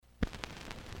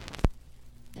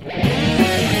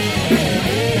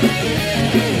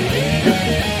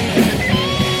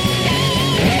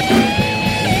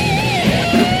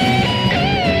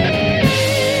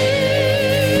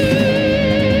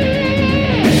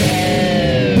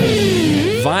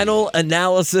Final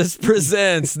Analysis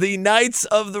presents the Knights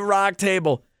of the Rock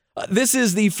Table. This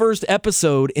is the first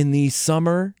episode in the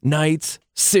Summer Nights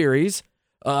series.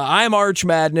 I'm Arch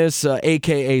Madness,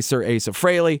 a.k.a. Sir Asa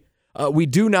Fraley. We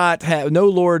do not have, no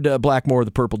Lord Blackmore of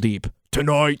the Purple Deep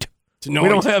tonight. We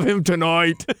don't have him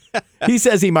tonight. He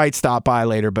says he might stop by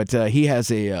later, but he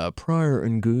has a prior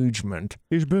engagement.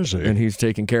 He's busy. And he's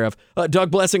taken care of.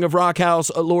 Doug Blessing of Rockhouse,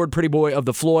 Lord Pretty Boy of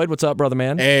the Floyd. What's up, brother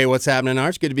man? Hey, what's happening,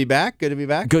 Arch? Good to be back.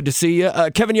 Good to see you.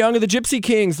 Kevin Young of the Gypsy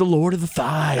Kings, the Lord of the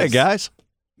Thighs. Hey, guys.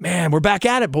 Man, we're back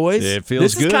at it, boys. It feels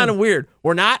This good. is kind of weird.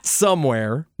 We're not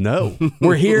somewhere. No.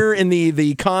 We're here in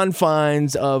the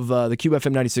confines of the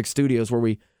QFM 96 studios where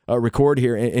we record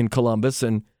here in Columbus.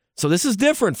 And so this is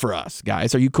different for us,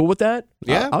 guys. Are you cool with that?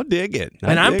 Yeah. I'll dig it.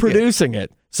 I'm producing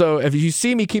it. So if you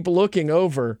see me keep looking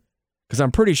over, because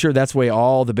I'm pretty sure that's where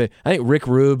all the big, I think Rick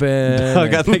Rubin.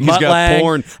 I think he's got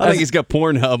porn. I think he's got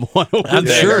Pornhub on over I'm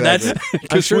there. sure that's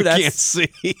can't see.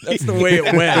 That's the way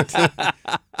it went.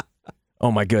 Oh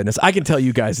my goodness. I can tell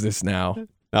you guys this now.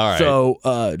 All right.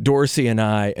 So Dorsey and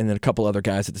I and then a couple other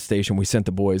guys at the station, we sent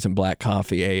the boys in Black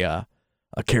Coffee a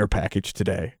care package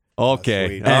today. Okay.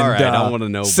 Sweet. All right. I want to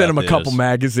know Sent about them a couple this.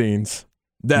 magazines.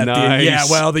 That Nice. yeah,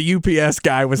 well, the UPS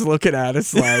guy was looking at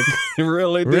us like,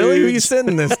 Really, dude? really? Who are you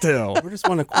sending this to? We just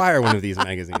want to acquire one of these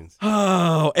magazines.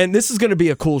 Oh, and this is going to be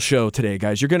a cool show today,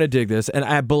 guys. You're going to dig this. And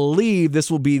I believe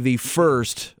this will be the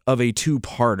first of a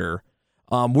two-parter.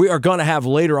 We are going to have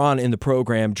later on in the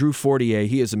program Drew Fortier.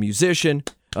 He is a musician,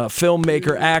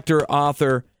 filmmaker, actor,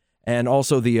 author, and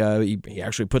also he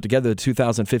actually put together the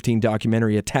 2015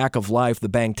 documentary Attack of Life, the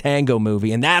Bang Tango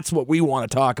movie, and that's what we want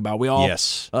to talk about. We all,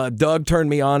 Yes. Doug turned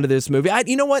me on to this movie.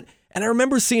 You know what? And I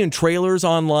remember seeing trailers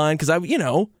online because I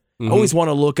always want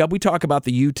to look up. We talk about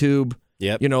the YouTube.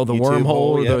 Yep. The YouTube wormhole,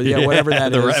 hole, or yep. whatever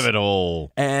that the is. rabbit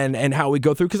hole. And how we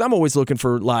go through, because I'm always looking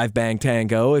for live Bang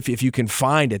Tango. If you can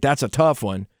find it, that's a tough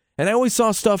one. And I always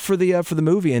saw stuff for the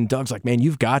movie, and Doug's like, man,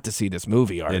 you've got to see this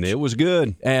movie, Arch. And it was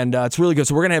good. And it's really good.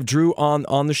 So we're gonna have Drew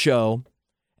on the show,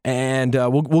 and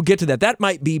we'll get to that. That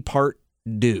might be part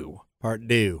due. Part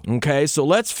due. Okay, so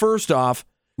let's first off.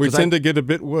 We 'cause tend to get a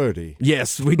bit wordy.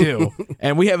 Yes, we do.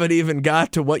 And we haven't even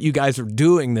got to what you guys are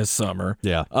doing this summer.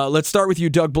 Yeah. Let's start with you,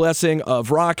 Doug Blessing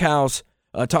of Rockhouse.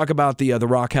 Talk about the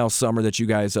Rockhouse summer that you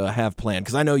guys have planned,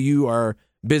 because I know you are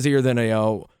busier than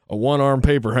a one-arm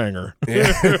paper hanger.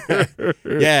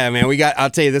 Yeah, man. I'll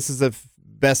tell you, this is the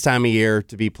best time of year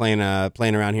to be playing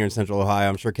around here in Central Ohio.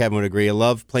 I'm sure Kevin would agree. I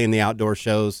love playing the outdoor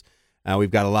shows.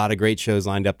 We've got a lot of great shows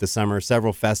lined up this summer,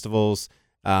 several festivals.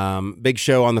 Big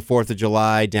show on the 4th of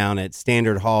July down at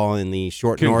Standard Hall in the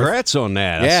Short North. Congrats on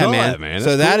that. Yeah, I saw man. that, man.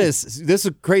 So That's this is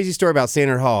a crazy story about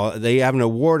Standard Hall. They have an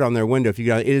award on their window. If you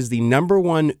go, it is the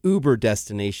 #1 Uber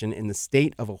destination in the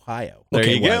state of Ohio. There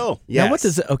Okay, you go. Yes. Now, what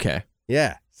does it? Okay.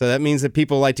 Yeah. So that means that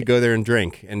people like to go there and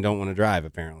drink and don't want to drive,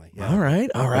 apparently. Yeah. All right.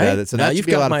 So Now that you've should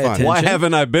be a got lot of my fun. attention. Why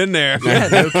haven't I been there? Yeah,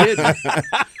 no kidding.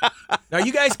 Now,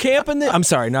 you guys camping? I'm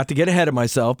sorry, not to get ahead of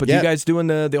myself, but Yeah. you guys doing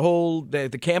the whole the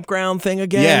campground thing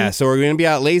again? Yeah, so we're going to be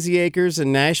out Lazy Acres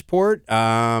in Nashport,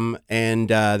 and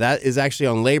that is actually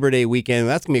on Labor Day weekend.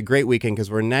 That's going to be a great weekend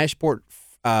because we're in Nashport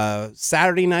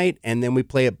Saturday night, and then we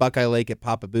play at Buckeye Lake at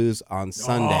Papa Boo's on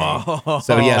Sunday. Oh.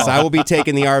 So yes, I will be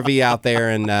taking the RV out there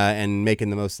and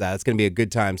making the most of that. It's going to be a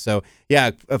good time. So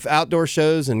yeah, of outdoor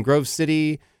shows in Grove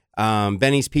City,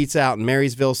 Benny's Pizza out in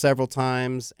Marysville several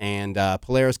times, and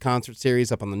Polaris Concert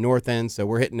Series up on the north end. So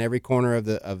we're hitting every corner of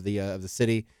the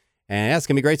city, and yeah, it's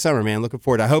gonna be a great summer, man. Looking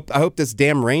forward. I hope this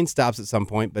damn rain stops at some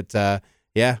point, but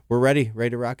yeah, we're ready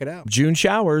to rock it out. June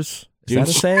showers. Is June that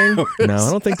a saying? No, I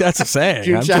don't think that's a saying.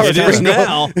 June I'm showers just- It is Sprinkle.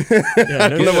 now. Yeah,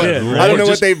 no shit. I don't know what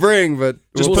Just- they bring, but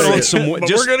just we'll put see. on some. But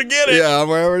Just we're gonna get it. Yeah,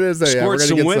 wherever it is. Yeah, we're squirt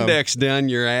gonna some get Windex down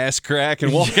your ass crack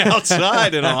and walk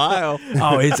outside in Ohio.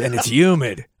 Oh, it's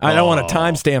humid. I don't want to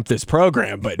timestamp this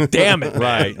program, but damn it,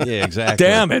 Right. Yeah, exactly.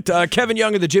 damn it. Kevin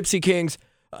Young of the Gypsy Kings.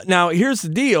 Now, here's the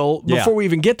deal. Yeah. Before we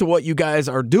even get to what you guys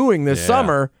are doing this Yeah.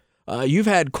 summer, you've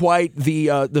had quite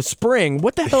the spring.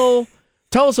 What the hell?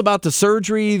 Tell us about the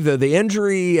surgery, the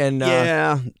injury, and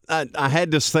Yeah, I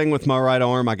had this thing with my right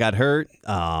arm. I got hurt.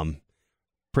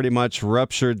 Pretty much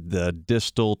ruptured the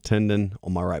distal tendon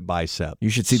on my right bicep. you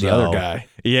should see the other guy.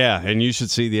 Yeah, and you should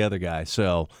see the other guy.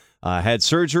 So I had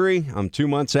surgery. I'm 2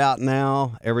 months out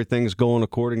now. Everything's going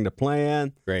according to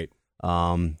plan. Great.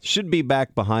 Should be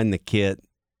back behind the kit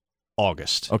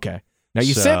August. Okay. Now,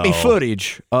 you sent me So-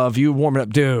 footage of you warming up.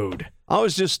 Dude. That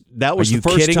was Are the you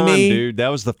first kidding time, me? dude. That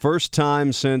was the first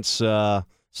time since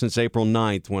April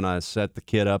 9th when I set the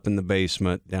kid up in the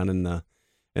basement down in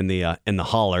the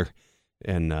holler,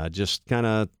 and just kind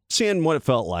of seeing what it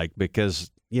felt like,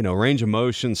 because range of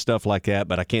motion, stuff like that,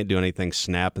 but I can't do anything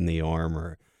snapping the arm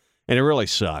and it really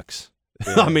sucks.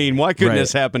 I mean, why couldn't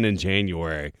this happen in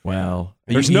January? Well,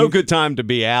 there's no good time to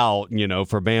be out,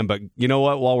 for a band. But you know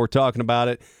what? While we're talking about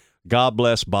it, God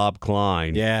bless Bob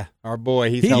Klein. Yeah, our boy.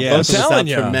 He's helped us out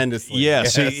tremendously.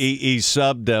 Yes, he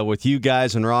subbed with you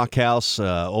guys in Rock House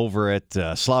over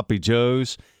at Sloppy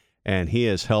Joe's, and he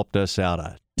has helped us out a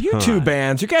ton. You two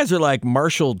bands, you guys are like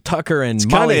Marshall Tucker and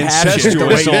kind of Molly Hatchet.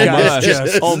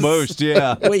 incestuous, almost,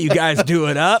 yeah. The way you guys do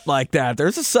it up like that.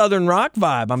 There's a Southern rock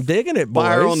vibe. I'm digging it, boys.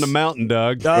 Fire on the mountain,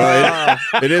 Doug.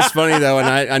 It is funny, though, and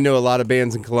I know a lot of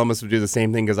bands in Columbus would do the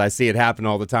same thing because I see it happen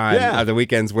all the time at the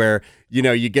weekends where,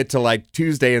 you get to like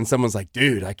Tuesday and someone's like,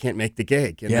 dude, I can't make the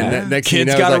gig. And then next kid's thing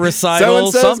you know, got a like,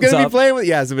 recital. So-and-so's going to be playing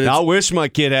with I wish my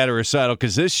kid had a recital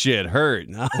because this shit hurt.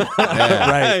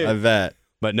 Right, I bet.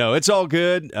 But no, it's all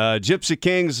good. Gypsy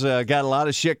Kings got a lot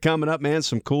of shit coming up, man.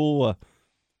 Some cool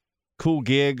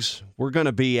gigs. We're going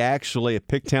to be actually at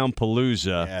Picktown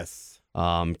Palooza. Yes.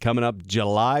 Coming up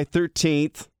July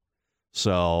 13th.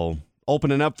 So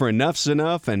opening up for Enough's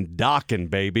Enough and Dockin',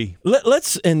 baby.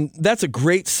 And that's a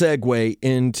great segue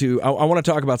into, I want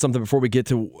to talk about something before we get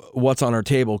to what's on our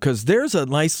table, because there's a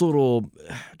nice little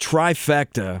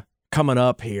trifecta coming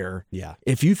up here. Yeah.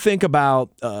 If you think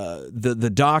about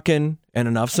the Dockin' and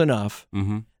Enough's Enough,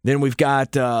 then we've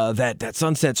got that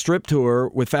Sunset Strip tour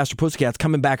with Faster Pussycats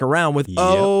coming back around with,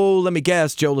 let me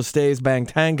guess, Joe Lestay's Bang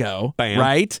Tango. Bam.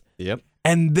 Right? Yep.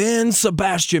 And then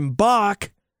Sebastian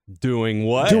Bach. Doing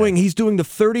what? He's doing the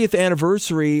 30th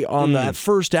anniversary on that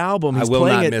first album. He's I will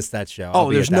playing not miss that show.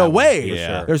 There's no way.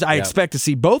 Yeah. I expect to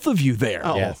see both of you there.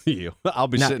 Oh, Yes. I'll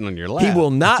be sitting on your lap. He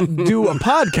will not do a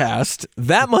podcast.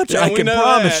 That much I can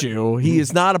promise you. He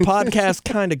is not a podcast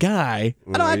kind of guy.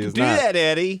 I don't have to do that,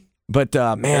 Eddie. But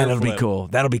man, that'll be Flip. cool.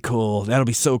 That'll be cool. That'll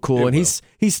be so cool. And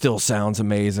he still sounds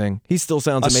amazing. He still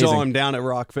sounds amazing. I saw him down at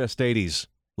Rockfest 80s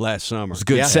last summer. It was a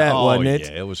good set, wasn't it?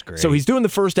 Yeah, it was great. So he's doing the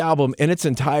first album in its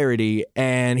entirety,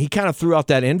 and he kind of threw out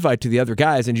that invite to the other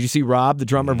guys. And did you see Rob, the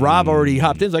drummer? Rob already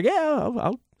hopped in. He's like, yeah,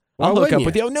 I'll hook up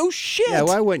with you. Oh, no shit. Yeah,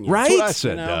 why wouldn't you? Right? That's what I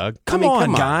said, Doug. Come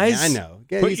on, guys. Yeah, I know.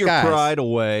 Get Put these your guys. pride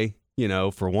away,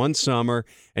 for one summer,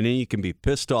 and then you can be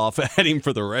pissed off at him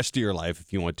for the rest of your life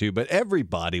if you want to. But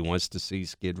everybody wants to see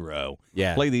Skid Row.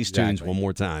 Yeah, play these tunes exactly. one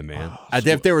more time, man.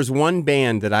 If there was one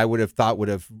band that I would have thought would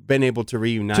have been able to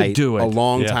reunite do it. a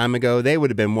long time ago, they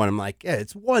would have been one. I'm like,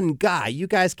 it's one guy. You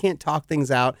guys can't talk things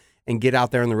out and get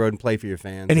out there on the road and play for your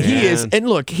fans. And he is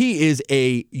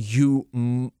a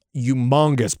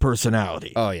humongous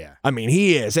personality. Oh yeah, I mean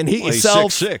he is, and he he's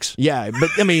self 6'6". Yeah, but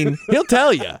I mean he'll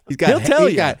tell you. He'll tell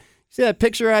you. See that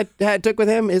picture I took with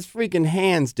him? His freaking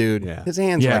hands, dude. Yeah. His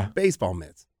hands are like baseball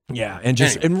mitts. Yeah, and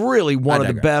really one of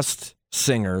the digress. best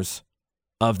singers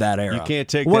of that era. You can't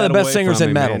take one that of the best away singers from in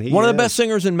him, metal. man. He One of the is. best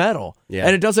singers in metal. Yeah.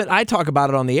 And it doesn't. I talk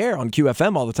about it on the air on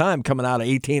QFM all the time, coming out of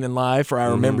 18 and Live for I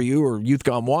Remember You or Youth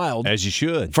Gone Wild. As you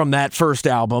should. From that first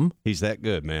album. He's that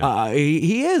good, man.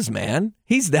 He is, man.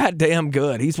 He's that damn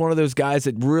good. He's one of those guys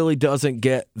that really doesn't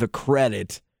get the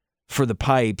credit for the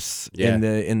pipes in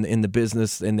the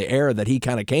business in the era that he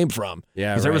kind of came from.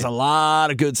 Yeah, because there was a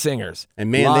lot of good singers.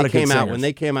 And man, they came out when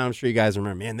they came out. I'm sure you guys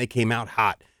remember. Man, they came out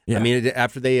hot. Yeah. I mean,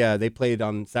 after they played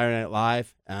on Saturday Night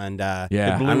Live, and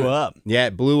it blew up. Yeah,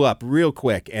 it blew up real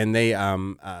quick. And they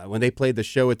when they played the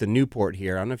show at the Newport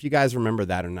here, I don't know if you guys remember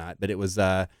that or not, but it was.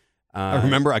 I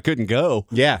remember I couldn't go.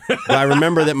 Yeah, but I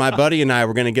remember that my buddy and I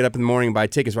were going to get up in the morning and buy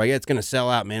tickets. We're like, yeah, it's going to sell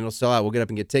out, man. It'll sell out. We'll get up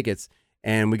and get tickets.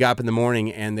 And we got up in the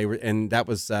morning, and that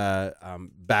was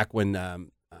back when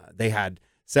they had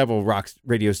several rock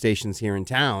radio stations here in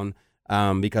town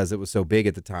because it was so big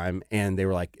at the time. And they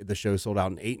were like, the show sold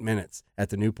out in 8 minutes at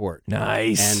the Newport.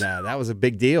 Nice. And that was a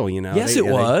big deal, Yes, it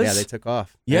was. They took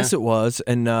off. Yes, it was.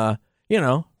 And if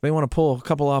they want to pull a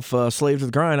couple off Slave to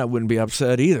the Grind, I wouldn't be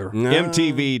upset either. No.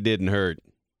 MTV didn't hurt.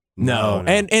 No.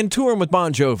 And touring with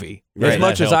Bon Jovi, Right. as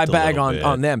much That as I helped a bag little bit.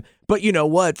 on them. But you know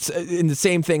what? And the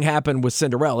same thing happened with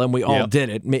Cinderella, and we all did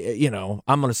it.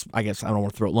 I guess I don't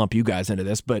want to lump you guys into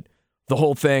this, but the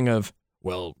whole thing of,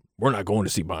 well, we're not going to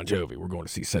see Bon Jovi. We're going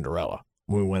to see Cinderella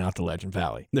when we went out to Legend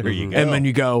Valley. There you go. And then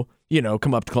you go,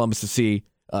 come up to Columbus to see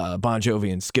Bon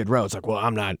Jovi and Skid Row. It's like, well,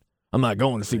 I'm not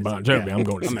going to see Bon Jovi. I'm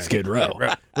going to see Skid Row.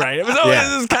 Right? It was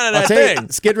always kind of that thing.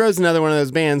 Skid Row's another one of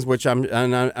those bands, which I'm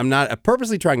not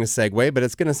purposely trying to segue, but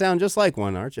it's going to sound just like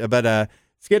one, Arch. But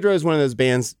Skid Row is one of those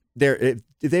bands. If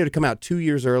they would have come out 2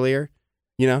 years earlier,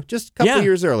 just a couple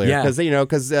years earlier,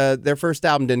 because their first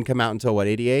album didn't come out until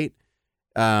 88.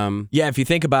 If you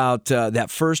think about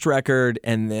that first record,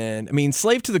 and then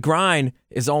Slave to the Grind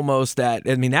is almost that.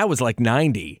 That was like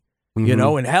 90. You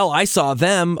know, and hell, I saw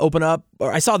them open up,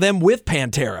 or I saw them with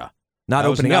Pantera, not That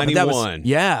was opening up. But that 91. was,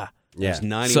 yeah. It was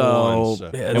 91. So,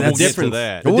 and yeah, we'll that's get to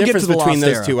that. The We'll get difference to the between Lost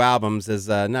those Era. two albums is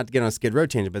not to get on a Skid Row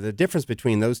tangent, but the difference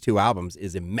between those two albums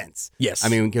is immense. Yes. I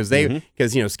mean, because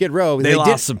you know, Skid Row, They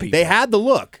lost some people. They had the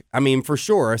look. I mean, for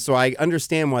sure. So I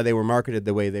understand why they were marketed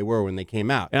the way they were when they came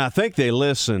out. And I think they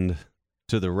listened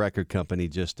to the record company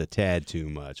just a tad too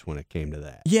much when it came to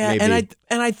that. Yeah, Maybe.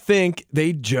 and I think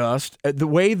they just the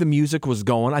way the music was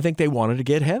going, I think they wanted to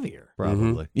get heavier.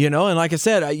 Probably. You know, and like I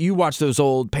said, you watch those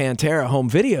old Pantera home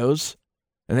videos,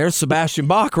 and there's Sebastian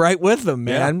Bach right with them,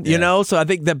 man. Yeah. You know, so I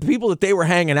think the people that they were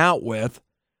hanging out with,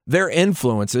 their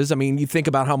influences. I mean, you think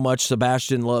about how much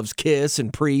Sebastian loves Kiss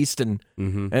and Priest and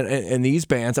these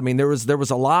bands. I mean, there was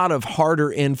a lot of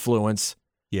harder influence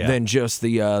than just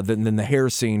the than the hair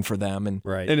scene for them. And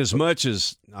Right. And as much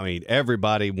as, I mean,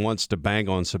 everybody wants to bang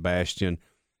on Sebastian,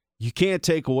 you can't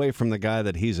take away from the guy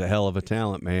that he's a hell of a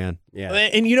talent, man. Yeah.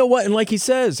 And you know what? And like he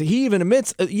says, he even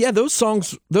admits, those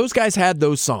songs, those guys had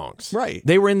those songs. Right.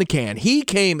 They were in the can. He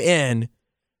came in,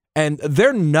 and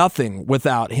they're nothing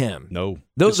without him. No.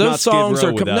 Those It's not Skid songs Row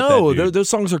are without that dude. those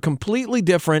songs are completely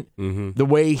different the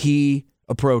way he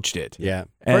approached it. Yeah.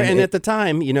 And At the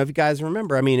time, you know, if you guys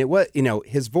remember, I mean, it was, you know,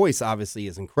 his voice obviously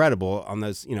is incredible on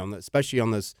those, you know, especially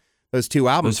on those two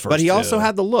albums. Those first But he also two.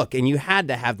 had the look, and you had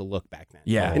to have the look back then.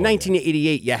 Yeah. In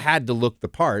 1988, you had to look the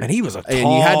part. And he was a and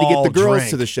you had to get the tall girls drink.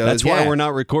 to the shows. That's why yeah. we're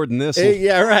not recording this.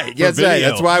 Yeah, right. That's right. video.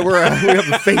 That's why we have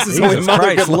the faces only Jesus mother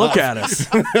Christ, could look love. at us.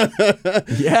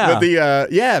 Yeah.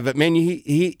 But but man,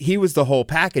 he was the whole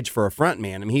package for a front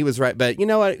man. I mean, he was right. But you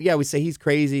know what? Yeah, we say he's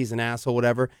crazy, he's an asshole,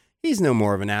 whatever. He's no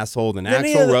more of an asshole than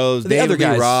Any Axl of the- Rose, the David other Lee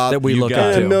guys Roth, that we You look got up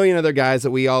and it. a to. million other guys that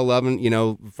we all love, and you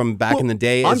know, from back in the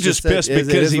day. I'm It's just that pissed it is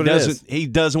because what it is. he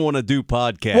doesn't want to do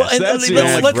podcasts. Well, and That's the let's-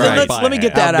 only let's- gripe let's- I let me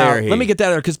get have. that How out. dare he. Let me get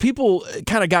that out because people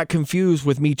kind of got confused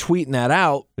with me tweeting that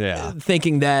out, Yeah.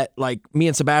 thinking that like me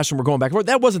and Sebastian were going back and forth.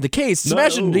 That wasn't the case.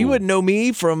 Sebastian, No. you wouldn't know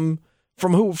me from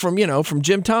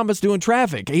Jim Thomas doing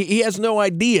Traffic. He has no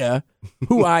idea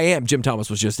who I am. Jim Thomas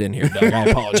was just in here, Doug. I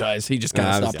apologize. He just kind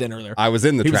of stopped in earlier. I was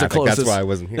in the He was the traffic. That's closest. why I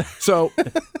wasn't here. So,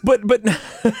 but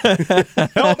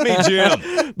Help me,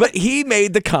 Jim. but he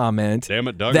made the comment Damn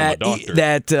it, Doug, that I'm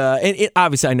a doctor. and it,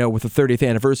 obviously I know with the 30th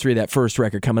anniversary of that first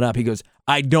record coming up, he goes,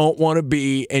 I don't want to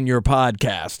be in your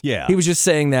podcast. Yeah. He was just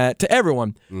saying that to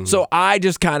everyone. Mm-hmm. So I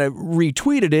just kind of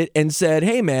retweeted it and said,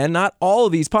 hey man, not all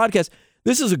of these podcasts.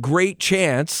 This is a great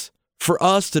chance for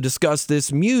us to discuss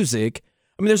this music.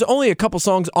 I mean, there's only a couple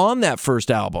songs on that first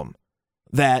album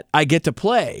that I get to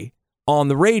play on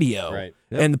the radio. Right.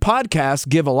 And the podcasts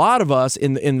give a lot of us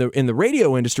in the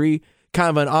radio industry kind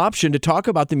of an option to talk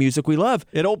about the music we love.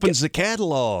 It opens the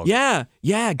catalog. Yeah.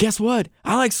 Guess what?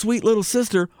 I like Sweet Little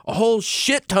Sister a whole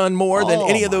shit ton more than Oh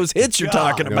any of my those hits you're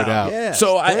God. talking No about. doubt. Yes,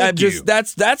 So I thank just you.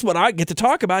 that's what I get to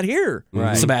talk about here,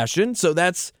 Right. Sebastian. So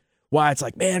that's why it's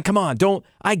like, man, come on,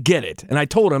 I get it. And I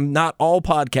told him not all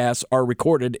podcasts are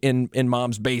recorded in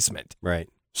Mom's basement. Right.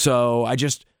 So I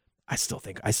still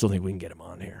think we can get him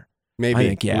on here. Maybe. I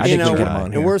think, yeah, I You think we know, get him on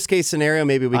in here. worst case scenario,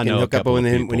 maybe we I can know a hook up couple with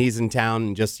of him people. when he's in town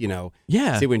and just,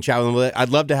 Yeah. see if we can chat with him. I'd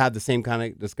love to have the same kind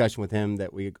of discussion with him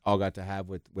that we all got to have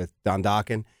with Don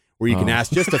Dokken, where you can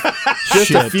ask just a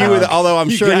few of the, although I'm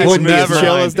You sure he guys wouldn't be as never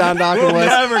chill mind. as Don Dokken We'll was.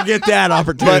 never get that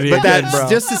opportunity. But again, that's bro.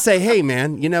 just to say, hey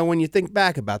man, when you think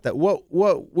back about that, what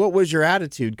was your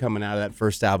attitude coming out of that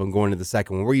first album, going to the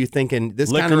second one? Were you thinking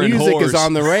this kind of Liquor and music is whores.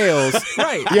 on the rails?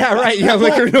 right. Yeah, right. Yeah,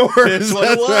 liquor and whores. That's what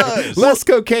it right. was. Less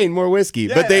cocaine, more whiskey.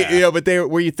 But Yeah.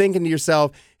 were you thinking to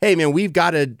yourself, hey man, we've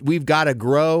got to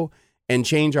grow and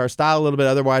change our style a little bit,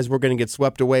 otherwise we're going to get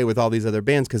swept away with all these other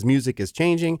bands because music is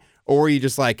changing? Or were you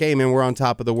just like, hey man, we're on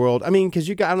top of the world? I mean, because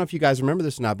I don't know if you guys remember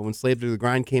this or not, but when Slave to the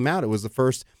Grind came out, it was the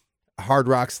first hard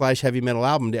rock / heavy metal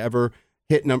album to ever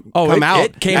hit come out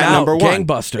it came at out number one.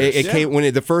 gangbusters. It came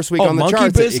when the first week Oh, on the Monkey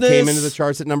charts. It came Business? into the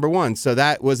charts at number one, so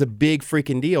that was a big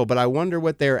freaking deal. But I wonder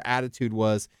what their attitude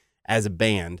was as a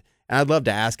band, and I'd love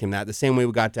to ask him that. The same way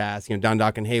we got to ask Don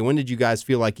Dokken, hey, when did you guys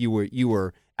feel like you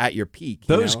were at your peak?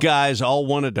 Those guys all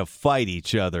wanted to fight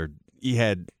each other. You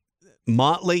had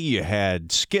Motley, you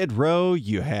had Skid Row,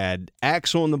 you had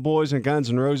Axl and the Boys and Guns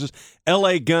N' Roses,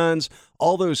 L.A. Guns,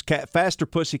 all those Faster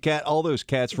Pussycat, all those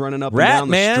cats running up Rat, and down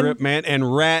man. the strip, man,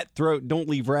 and Rat. Don't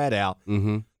leave Rat out.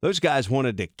 Mm-hmm. Those guys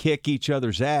wanted to kick each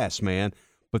other's ass, man.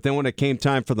 But then when it came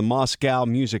time for the Moscow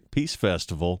Music Peace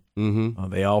Festival, Mm-hmm. Oh,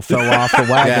 they all fell off the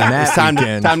wagon that it's time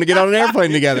weekend. to get on an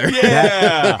airplane together.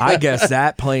 yeah, I guess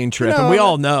that plane trip, You know, and we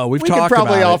all know we've we could talked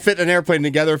probably about all it. fit in an airplane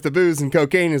together if the booze and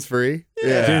cocaine is free.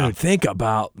 Yeah. Dude, think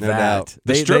about No that. doubt.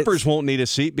 the strippers won't need a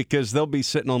seat because they'll be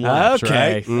sitting on laps,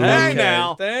 Okay. right? Mhm. Hey Okay.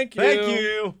 now, Thank you. thank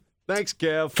you. Thanks,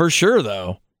 Kev. For sure,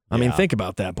 though. I mean, Yeah. think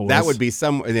about that, boys. That would be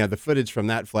the footage from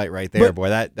that flight right there, But- boy.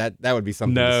 That would be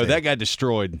something. to No, see. that got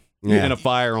destroyed Yeah. in a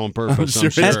fire on purpose. I'm I'm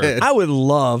sure it sure. did. I would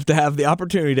love to have the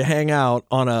opportunity to hang out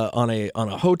on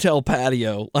a hotel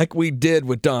patio like we did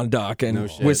with Don Doc and No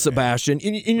shit, with Sebastian.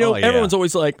 You know, Oh, yeah. everyone's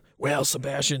always like, "Well,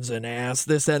 Sebastian's an ass,"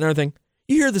 this, that, and everything.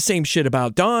 You hear the same shit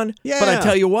about Don, but I Yeah.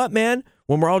 tell you what, man,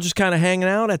 when we're all just kind of hanging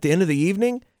out at the end of the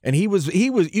evening, and he was,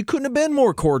 you couldn't have been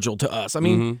more cordial to us. I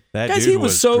mean, That guys, dude he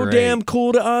was so great. damn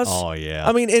cool to us. Oh, yeah.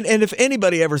 I mean, and if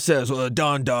anybody ever says, "Well,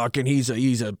 Don Doc and he's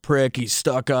a prick, he's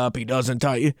stuck up, he doesn't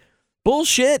tell you,"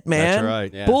 bullshit, man. That's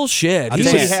right. Yeah. Bullshit. I He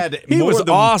think was, he more was than-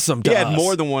 awesome to He had us.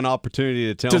 more than one opportunity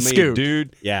to tell To me, scoot.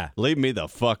 dude, Yeah. leave me the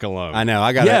fuck alone. I know.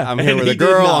 I'm and here with he a did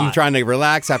girl. not. I'm trying to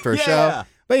relax after a Yeah. show.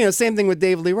 But same thing with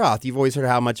David Lee Roth. You've always heard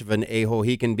how much of an a-hole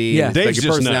he can be. Yeah. and Dave's his just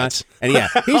personality. nuts. And yeah,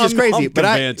 he's just crazy. I'm But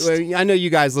convinced. I know you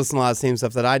guys listen to a lot of the same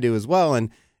stuff that I do as well. And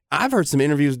I've heard some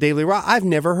interviews with David Lee Roth. I've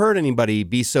never heard anybody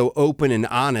be so open and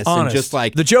honest. And just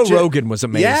like the Joe Rogan was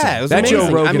amazing. Yeah, it was that amazing. Joe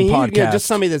Rogan I mean, podcast. just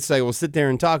somebody that's like, will sit there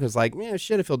and talk. Is like, yeah,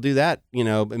 shit. If he'll do that, I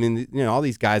mean, all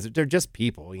these guys, they're just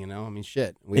people. I mean,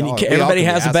 shit. And everybody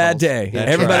has a bad day.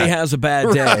 That's Everybody right. has a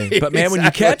bad day. Right, but man, when you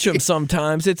exactly. catch them,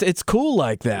 sometimes it's cool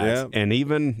like that. Yeah. And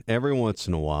even every once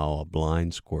in a while, a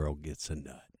blind squirrel gets a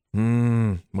nut.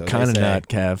 What So kind of they say. nut,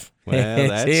 Kev? Well,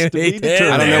 that's See, to be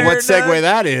determined. I don't know what Nut. segue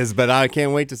that is, but I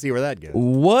can't wait to see where that goes.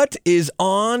 What is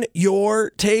on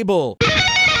your table?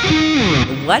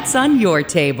 What's on your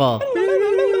table?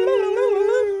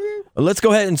 Let's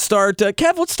go ahead and start.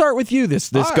 Kev, let's start with you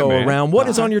this All right, go man. around. What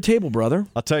is on your table, brother?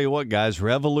 I'll tell you what, guys.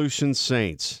 Revolution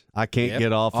Saints. I can't Yep.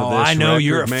 get off of Oh, this. I know record,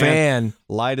 you're a man. fan.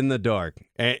 Light in the Dark.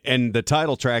 And the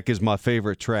title track is my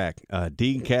favorite track.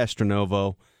 Dean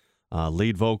Castronovo,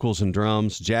 lead vocals and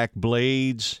drums. Jack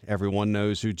Blades. Everyone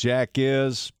knows who Jack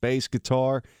is. Bass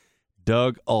guitar.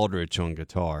 Doug Aldrich on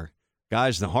guitar.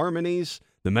 Guys, the harmonies,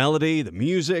 the melody, the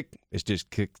music, it's just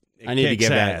I need to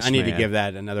give ass, that. I need to man. give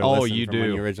that another Oh, listen you from when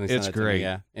do. you originally It's sent it to me.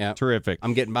 great. Yeah. Terrific.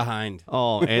 I'm getting behind.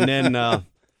 Oh, and then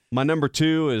my number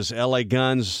 2 is L.A.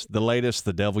 Guns, the latest,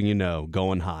 The Devil You Know,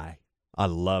 Going High. I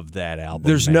love that album.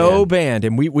 There's man. no band,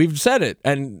 and we've said it.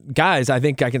 And guys, I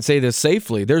think I can say this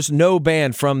safely. There's no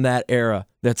band from that era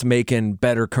that's making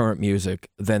better current music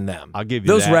than them. I'll give you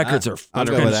Those that. records are I'll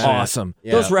go fucking with that. awesome.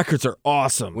 Yeah. Those records are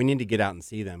awesome. We need to get out and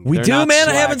see them. We They're do, not man.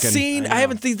 I haven't slacking. seen. I I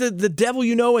haven't seen the Devil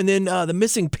You Know, and then the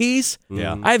Missing Piece.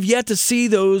 Yeah. I have yet to see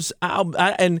those albums.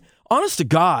 And honest to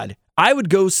God, I would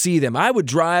go see them. I would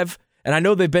drive. And I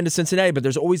know they've been to Cincinnati, but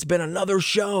there's always been another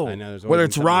show. I know, there's always whether been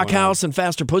it's something Rock going on. House and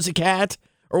Faster Pussycat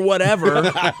or whatever.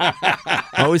 I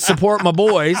always support my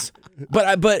boys.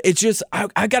 But it's just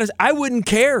I wouldn't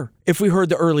care if we heard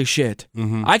the early shit.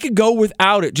 Mm-hmm. I could go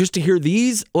without it just to hear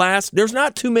these last. There's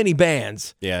not too many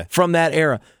bands Yeah. from that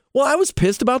era. Well, I was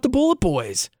pissed about the Bullet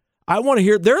Boys. I want to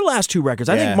hear their last 2 records.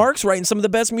 I Yeah. think Mark's writing some of the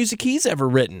best music he's ever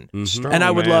written. Strong, And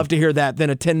I would man. love to hear that than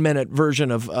a 10-minute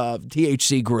version of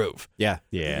THC Groove. Yeah.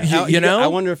 Yeah. You know? I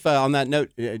wonder if on that note,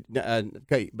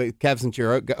 okay, but Kev, since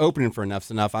you're opening for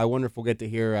Enough's Enough, I wonder if we'll get to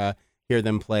hear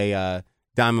them play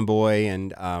Diamond Boy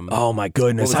and Oh, my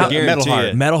goodness. what was I it? guarantee Metal Heart.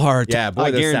 it. Metal Heart. Yeah, boy,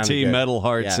 I those guarantee sounded good. Metal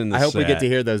Heart's Yeah. in the I hope we get set. to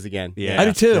hear those again. Yeah. I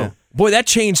do too. Yeah. Boy, that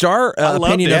changed our loved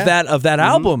opinion it. of that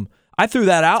album. I threw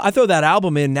that out. I throw that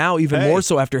album in now even Hey. more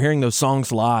so after hearing those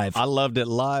songs live. I loved it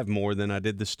live more than I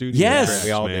did the studio. Yes, tracks,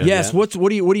 we all man. did. yes. Yeah.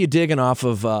 What are you digging off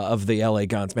of the LA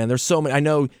Guns, man? There's so many. I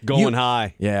know Going you,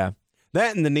 High. Yeah.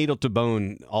 That and the Needle to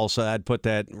Bone, also, I'd put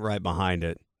that right behind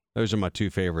it. Those are my 2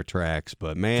 favorite tracks.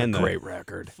 But, man, It's a the great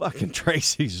record. fucking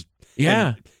Tracy's. Yeah.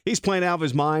 and he's playing out of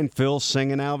his mind. Phil's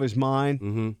singing out of his mind.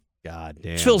 Mm-hmm. God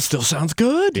damn. Phil still sounds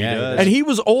good. Yeah, does. And he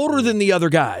was older than the other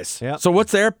guys. Yep. So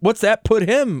what's that put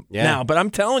him Yeah. now? But I'm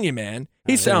telling you, man,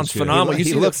 he sounds good. phenomenal. He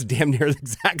You see looks damn near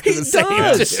exactly He the same.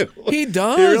 does. Too. He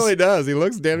does. He really does. He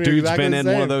looks damn near Dude's exactly been the in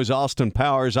same. one of those Austin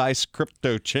Powers ice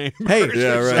crypto chambers. Hey,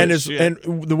 Yeah, right. and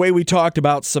the way we talked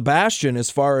about Sebastian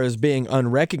as far as being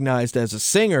unrecognized as a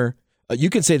singer, you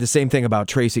can say the same thing about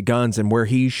Tracy Guns and where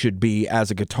he should be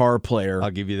as a guitar player I'll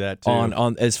give you that, too.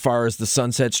 on as far as the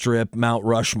Sunset Strip, Mount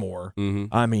Rushmore.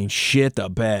 I mean, shit the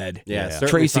bed. Yeah, Yeah. certainly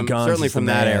Tracy from, Guns certainly is the from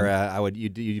that man. era, I would you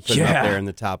put him Yeah. up there in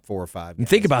the top 4 or 5. And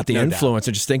think about the No doubt. influence,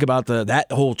 and just think about that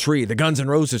whole tree, the Guns N'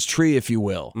 Roses tree, if you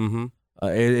will. Mm-hmm.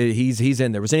 He's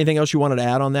in there. Was anything else you wanted to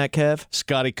add on that, Kev?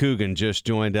 Scotty Coogan just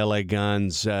joined L.A.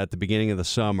 Guns at the beginning of the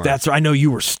summer. I know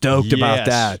you were stoked about Yes,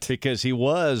 that. because he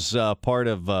was part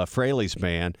of Fraley's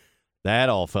band. That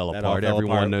all fell That all apart. fell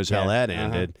Everyone apart. knows Yeah. how that Uh-huh.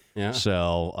 ended. Yeah.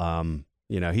 So,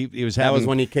 he was That having. was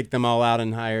when he kicked them all out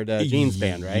and hired Gene's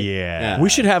band, right? Yeah. We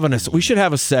should have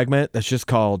a segment that's just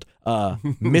called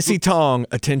Missy Tong,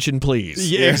 Attention Please.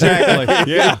 Yeah,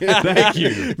 exactly. Yeah, thank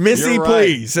you. Missy You're right.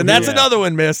 Please. And that's Yeah. another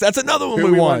one, Miss. That's another one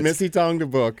Who we want. Missy Tong to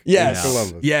book. Yes.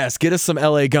 Columbus. Yes. Get us some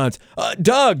LA Guns.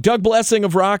 Doug Blessing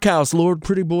of Rock House, Lord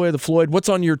Pretty Boy of the Floyd. What's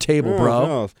on your table, bro?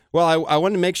 Oh. Well, I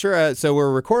wanted to make sure. So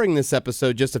we're recording this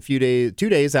episode just 2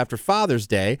 days after Father's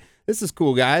Day. This is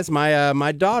cool, guys.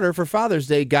 My daughter for Father's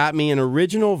Day got me an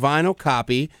original vinyl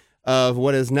copy of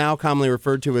what is now commonly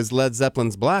referred to as Led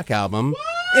Zeppelin's Black Album,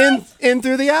 In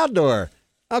Through the Outdoor.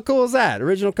 How cool is that?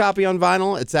 Original copy on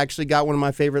vinyl. It's actually got one of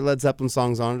my favorite Led Zeppelin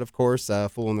songs on it, of course,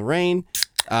 Fool in the Rain.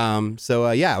 I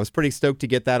was pretty stoked to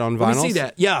get that on vinyl. Let me see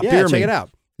that. Yeah, check me. it out.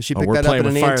 She picked we're that up playing at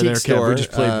an with fire antique there, Kev. store We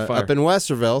just played with fire. up in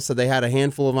Westerville. So they had a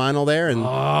handful of vinyl there, and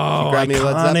she grabbed me a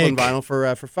Led Zeppelin vinyl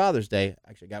for Father's Day.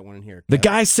 Actually, got one in here. The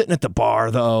guy sitting at the bar,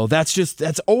 though, that's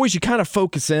always, you kind of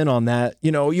focus in on that.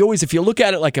 You always, if you look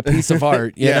at it like a piece of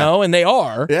art, you know, and they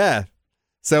are. Yeah.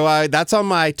 So that's on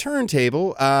my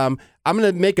turntable. I'm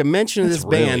going to make a mention of this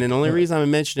band, and the only reason I'm going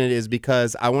to mention it is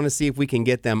because I want to see if we can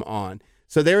get them on.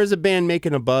 So there is a band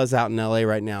making a buzz out in LA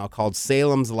right now called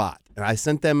Salem's Lot. And I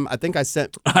sent them,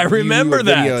 I remember you a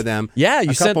that. video of them. Yeah,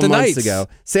 you a sent couple the months nights ago.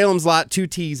 Salem's Lot, 2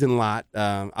 T's in Lot.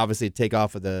 Obviously, a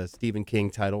takeoff of the Stephen King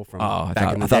title from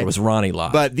back in the I thought day. it was Ronnie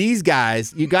Lot. But these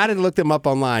guys, you got to look them up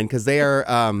online because they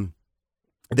are,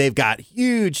 they've got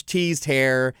huge teased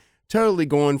hair, totally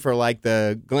going for like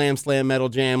the glam slam metal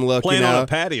jam look. Playing on a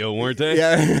patio, weren't they?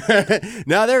 Yeah.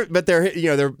 No,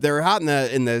 they're out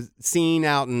in the scene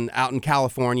out in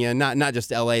California, not just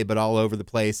LA, but all over the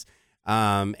place.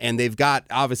 And they've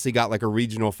obviously got like a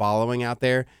regional following out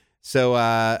there. So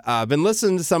I've been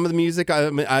listening to some of the music.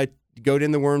 I go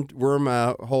in the worm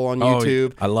hole on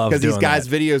YouTube. I love because these doing guys'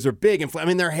 that. videos are big,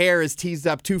 and their hair is teased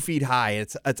up 2 feet high.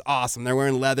 It's awesome. They're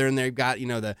wearing leather, and they've got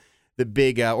the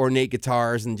big ornate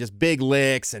guitars and just big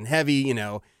licks and heavy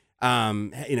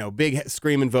big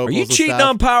screaming vocals. Are you and cheating stuff.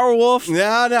 on Powerwolf? No,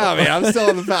 man. I'm still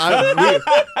on the.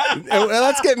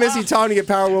 Let's get Missy Tong to get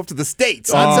Powerwolf to the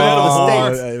States. I'd send her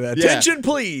to the States. Attention,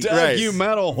 please. Doug, Right. you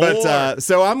metal whore. But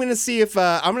so I'm gonna see if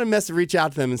I'm gonna reach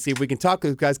out to them and see if we can talk to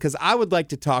those guys because I would like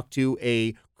to talk to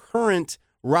a current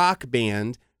rock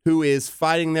band who is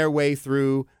fighting their way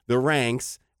through the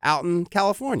ranks out in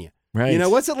California. Right.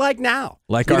 What's it like now?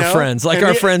 Like our friends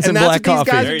in Black Coffee.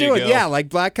 These guys There are you doing. go. Yeah, like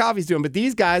Black Coffee's doing. But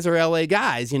these guys are LA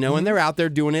guys, and they're out there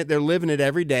doing it. They're living it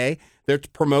every day. They're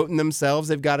promoting themselves.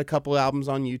 They've got a couple albums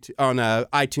on YouTube, on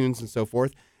iTunes and so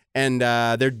forth. And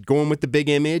they're going with the big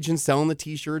image and selling the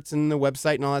T-shirts and the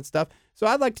website and all that stuff. So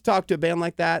I'd like to talk to a band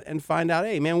like that and find out,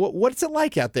 hey, man, what's it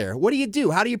like out there? What do you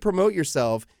do? How do you promote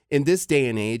yourself in this day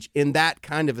and age in that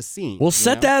kind of a scene? Well,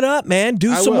 set that up, man.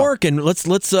 Do I some will. work, and let's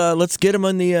get them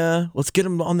on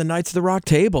the Nights of the Rock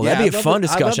table. Yeah, That'd be a I'd fun love to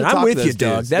discussion. talk I'm to with those you,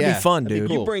 Doug. dudes. That'd Yeah, be fun, that'd be dude.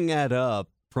 cool. You bring that up,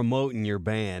 promoting your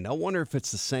band. I wonder if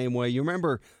it's the same way. You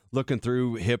remember looking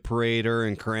through Hip Parader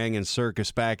and Kerrang and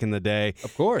Circus back in the day,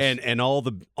 Of course. and all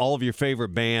of your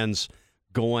favorite bands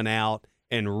going out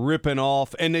and ripping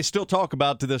off, and they still talk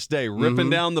about to this day, ripping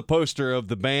down the poster of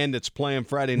the band that's playing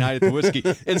Friday night at the Whiskey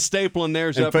and stapling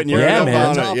theirs and up putting and your Yeah, name man.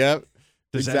 on top. it. Yep.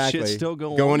 Does exactly. that shit still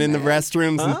go Going on, in the man?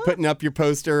 restrooms and putting up your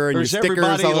poster and Or your is stickers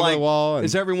everybody all over like, the wall. And,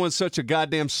 is everyone such a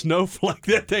goddamn snowflake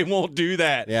that they won't do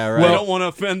that? Yeah, right. They don't want to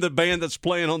offend the band that's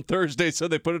playing on Thursday, so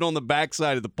they put it on the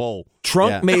backside of the pole.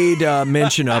 Trunk Yeah. made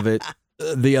mention of it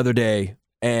the other day,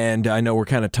 and I know we're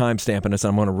kind of time stamping us.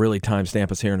 I'm going to really time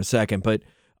stamp us here in a second, but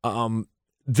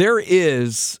there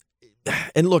is,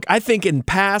 and look, I think in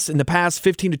the past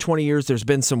 15 to 20 years, there's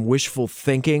been some wishful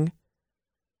thinking,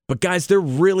 but guys, there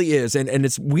really is, and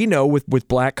it's, we know with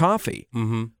Black Coffee,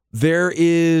 there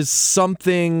is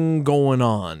something going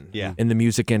on in the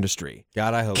music industry.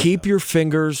 God, I hope Keep so. your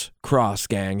fingers crossed,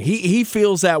 gang. He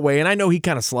feels that way, and I know he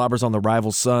kind of slobbers on the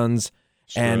Rival Sons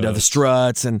and the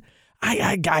Struts, and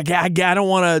I don't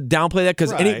want to downplay that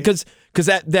because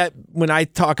that when I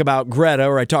talk about Greta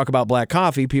or I talk about Black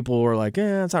Coffee, people are like,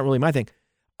 that's not really my thing.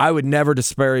 I would never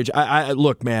disparage. I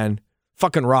look, man,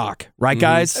 fucking rock, right,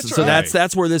 guys? That's so right.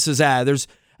 that's where this is at.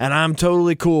 And I'm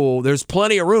totally cool. There's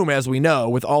plenty of room, as we know,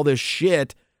 with all this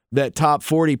shit that Top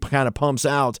 40 kind of pumps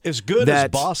out. As good as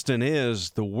that Boston is,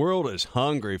 the world is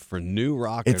hungry for new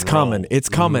rock It's and coming. roll. It's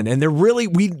coming. And they're really,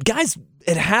 guys,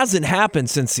 it hasn't happened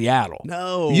since Seattle.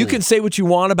 No. You can say what you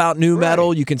want about new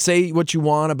metal. You can say what you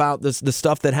want about the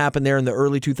stuff that happened there in the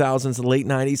early 2000s, the late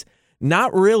 90s.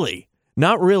 Not really.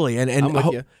 Not really. And I'm with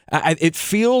you. it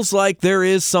feels like there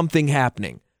is something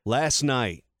happening. Last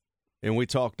night, and we're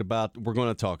going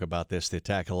to talk about this, The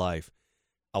Attack of Life.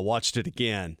 I watched it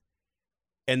again.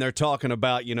 And they're talking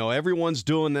about, everyone's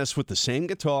doing this with the same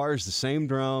guitars, the same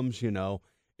drums,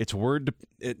 It's word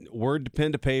to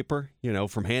pen to paper,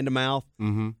 from hand to mouth.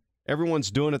 Mm-hmm.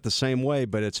 Everyone's doing it the same way,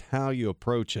 but it's how you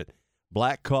approach it.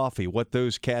 Black Coffee, what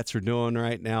those cats are doing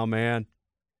right now, man,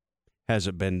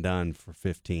 hasn't been done for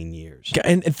 15 years.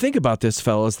 And think about this,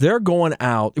 fellas. They're going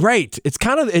out. Right. It's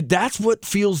kind of, that's what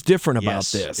feels different about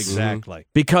Yes, this. exactly.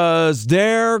 Because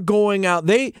they're going out.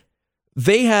 They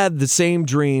had the same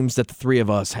dreams that the three of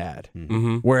us had,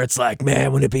 Mm-hmm. where it's like,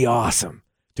 man, wouldn't it be awesome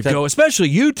to go, especially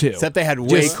you two. Except they had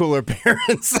way Just- cooler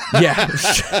parents. Yeah.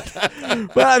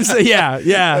 But I'm saying, yeah.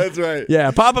 That's right.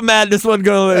 Yeah, Papa Madness wasn't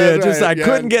going to, That's just right, I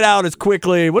couldn't get out as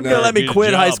quickly. Wasn't going to let me Good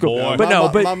quit high job, school. boy.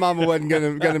 But my mama wasn't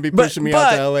gonna be pushing me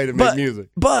out to LA to make music.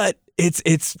 But it's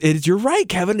you're right,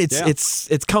 Kevin.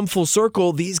 It's come full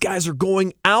circle. These guys are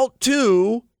going out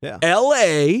to Yeah.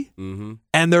 LA Mm-hmm.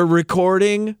 and they're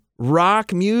recording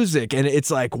rock music, and it's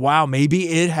like, wow, maybe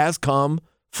it has come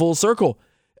full circle.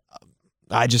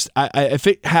 I if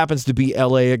it happens to be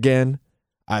LA again,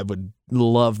 I would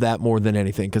love that more than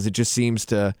anything, because it just seems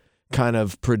to kind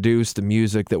of produce the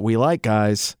music that we like,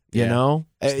 guys. You Yeah. know?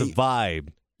 It's the vibe.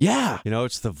 Yeah.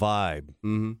 It's the vibe.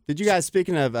 Mm-hmm. Did you guys,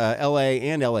 speaking of LA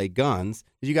and LA Guns,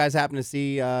 did you guys happen to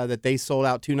see that they sold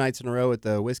out 2 nights in a row at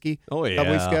the Whiskey Oh, a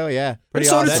couple weeks ago? Yeah, pretty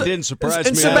so awesome. did That didn't surprise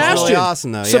and me. That's Sebastian. really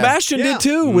awesome, though. Yeah. Sebastian Yeah. did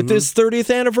too with this 30th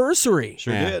anniversary.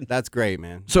 Sure Yeah, did. that's great,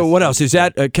 man. So what else is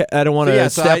that? I don't want to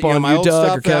step on my you, old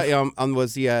Doug, stuff, or Kev.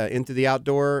 was into the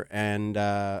outdoor, and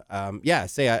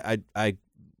I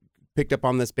picked up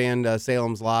on this band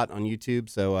Salem's Lot on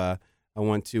YouTube. So I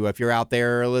want to, if you're out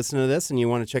there listening to this and you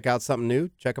want to check out something new,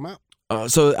 check them out.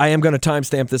 So I am going to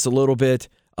timestamp this a little bit.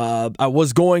 I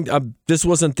was going. This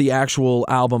wasn't the actual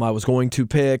album I was going to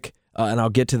pick, and I'll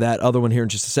get to that other one here in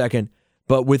just a second.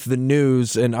 But with the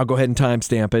news, and I'll go ahead and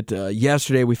timestamp it.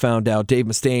 Yesterday we found out Dave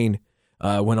Mustaine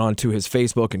went on to his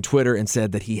Facebook and Twitter and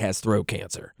said that he has throat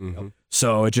cancer. Mm-hmm.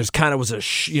 So it just kind of was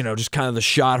just kind of the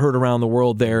shot heard around the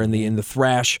world there in the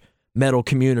thrash metal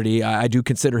community. I do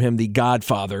consider him the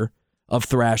godfather of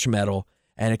thrash metal,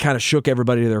 and it kind of shook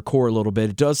everybody to their core a little bit.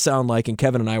 It does sound like, and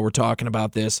Kevin and I were talking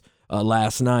about this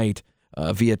last night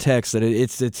via text, that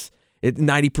it's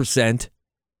 90%.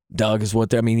 Doug is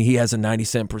what I mean. He has a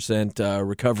 90%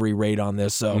 recovery rate on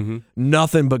this, so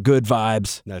nothing but good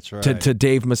vibes. That's right. To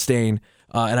Dave Mustaine.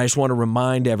 And I just want to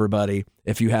remind everybody,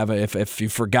 if you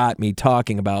forgot me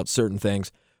talking about certain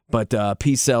things, but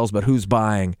Peace Sells, But Who's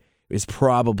Buying is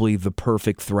probably the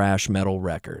perfect thrash metal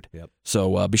record. Yep.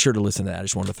 So be sure to listen to that. I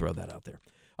just wanted to throw that out there.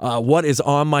 What is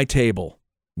on my table?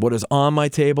 What is on my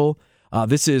table?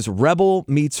 This is Rebel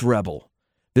Meets Rebel.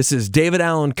 This is David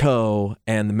Allan Coe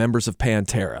and the members of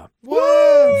Pantera.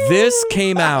 Whoa! This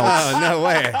came out. Oh, no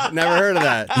way. Never heard of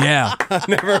that. Yeah. I've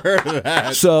never heard of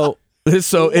that. So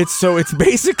it's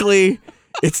basically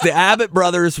it's the Abbott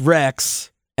brothers, Rex,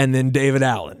 and then David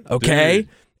Allen. Okay, Dude.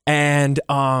 and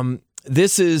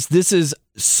this is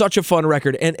such a fun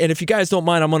record. And if you guys don't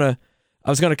mind, I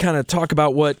was gonna kind of talk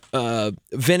about what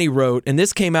Vinny wrote, and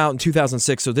this came out in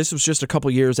 2006. So this was just a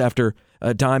couple years after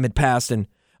Dime had passed, and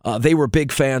they were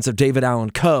big fans of David Allan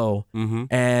Coe,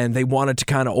 and they wanted to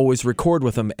kind of always record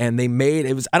with him. And they made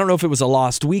it was I don't know if it was a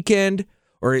Lost Weekend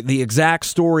or the exact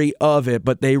story of it,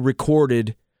 but they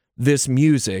recorded this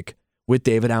music with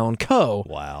David Allan Coe.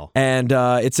 Wow. And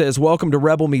it says, "Welcome to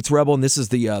Rebel Meets Rebel," and this is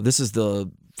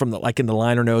the from the like in the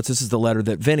liner notes. This is the letter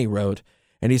that Vinny wrote,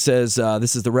 and he says,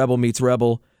 "This is the Rebel Meets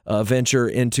Rebel venture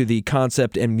into the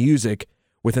concept and music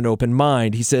with an open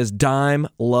mind." He says, "Dime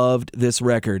loved this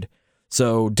record,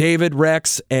 so David,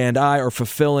 Rex, and I are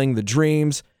fulfilling the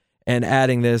dreams and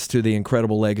adding this to the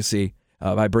incredible legacy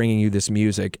by bringing you this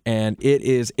music, and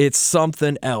it's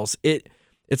something else.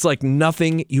 It's like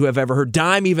nothing you have ever heard.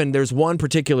 Dime, even there's one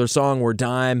particular song where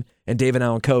Dime and David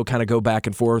Allan Coe kind of go back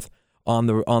and forth on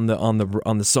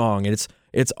the song, and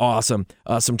it's awesome.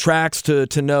 Some tracks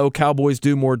to know: Cowboys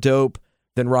Do More Dope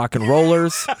Than Rock and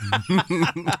Rollers.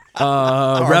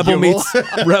 Rebel meets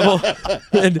Rebel.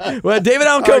 And, well, David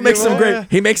Allan Coe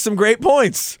makes some great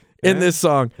points in this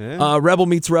song. Yeah. Rebel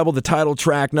Meets Rebel, the title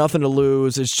track, Nothing to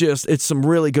Lose. It's some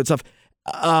really good stuff.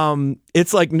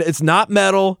 It's like, it's not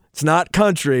metal, it's not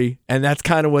country, and that's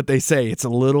kind of what they say. It's a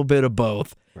little bit of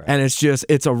both. Right. And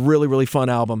it's a really, really fun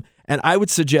album. And I would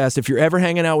suggest, if you're ever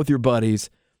hanging out with your buddies,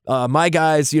 my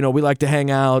guys, we like to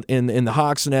hang out in the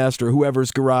Hawk's Nest or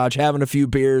whoever's garage, having a few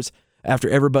beers after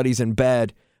everybody's in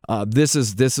bed. This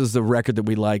is the record that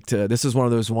we like to. This is one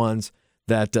of those ones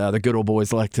that the good old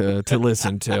boys like to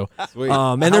listen to. Sweet.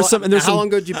 How long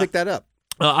ago did you pick that up?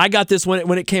 I got this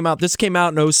when it came out. This came out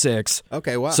in 2006.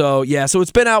 Okay, wow. So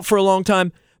it's been out for a long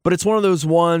time. but it's one of those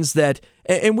ones that,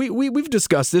 and we've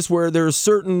discussed this, where there's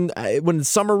certain, when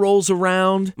summer rolls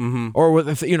around, or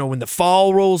when the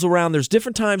fall rolls around, there's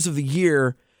different times of the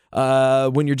year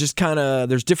when you're just kind of,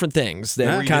 there's different things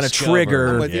that kind of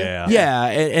trigger. Yeah,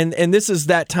 and this is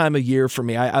that time of year for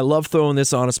me. I love throwing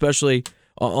this on, especially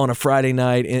on a Friday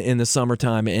night in the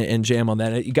summertime, and jam on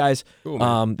that. You guys,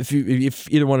 cool,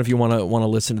 if either one of you want to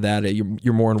listen to that,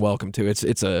 you're more than welcome to.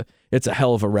 It's a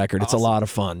hell of a record. Awesome. It's a lot of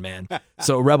fun, man.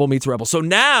 So Rebel meets Rebel. So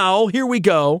now here we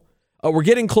go. We're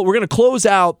going to close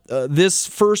out this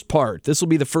first part. This will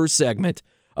be the first segment.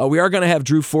 We are going to have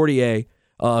Drew Fortier,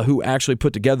 who actually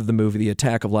put together the movie, The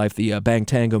Attack of Life, the Bang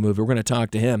Tango movie. We're going to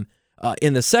talk to him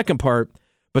in the second part.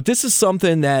 But this is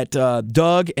something that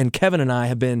Doug and Kevin and I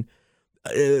have been.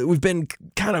 We've been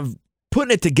kind of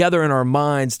putting it together in our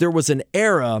minds. There was an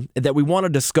era that we want to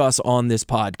discuss on this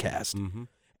podcast. Mm-hmm.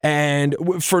 And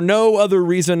for no other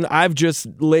reason, I've just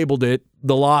labeled it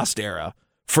the Lost Era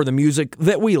for the music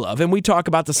that we love. And we talk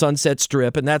about the Sunset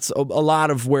Strip, and that's a lot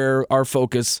of where our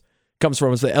focus comes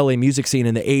from, is the LA music scene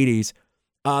in the 80s.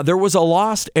 There was a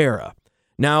Lost Era.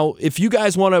 Now, if you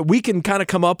guys want to, we can kind of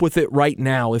come up with it right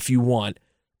now if you want.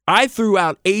 I threw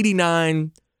out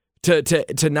 89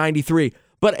 to 93.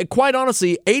 But quite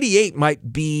honestly, 88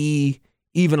 might be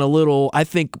even a little, I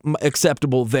think,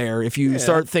 acceptable there. If you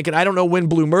start thinking, I don't know when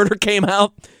Blue Murder came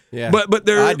out. Yeah, but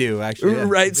there, I do actually. Yeah.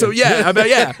 Right. So yeah, but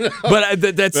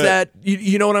that's that.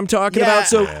 You know what I'm talking about.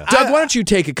 So Doug, why don't you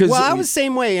take it? Because I was the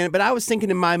same way, but I was thinking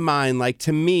in my mind, like,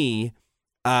 to me,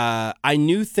 I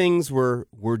knew things were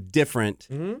different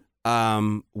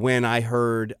when I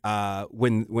heard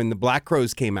when the Black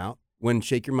Crowes came out. When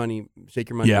Shake Your Money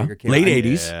Maker came late out.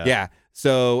 80s. Yeah.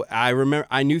 So I remember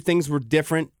I knew things were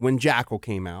different when Jackal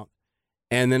came out.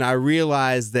 And then I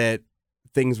realized that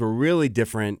things were really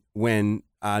different when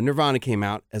Nirvana came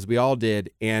out, as we all did.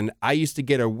 And we used to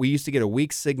get a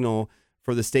weak signal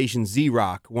for the station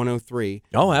Z-Rock 103.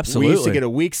 Oh, absolutely. We used to get a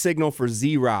weak signal for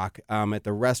Z-Rock at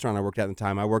the restaurant I worked at the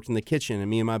time. I worked in the kitchen, and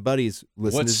me and my buddies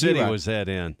listened to Z-Rock. What city was that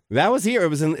in? That was here. It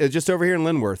was just over here in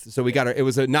Linworth. So we got it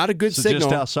was not a good signal.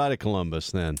 Just outside of Columbus,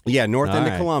 then. Yeah, north end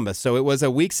of Columbus. So it was a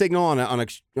weak signal on a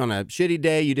shitty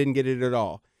day. You didn't get it at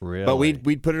all. Really? But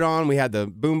we'd put it on. We had the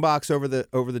boombox over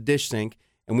the dish sink.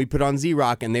 And we put on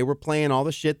Z-Rock, and they were playing all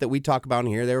the shit that we talk about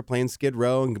in here. They were playing Skid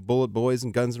Row and Bullet Boys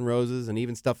and Guns N' Roses and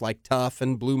even stuff like Tough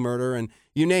and Blue Murder and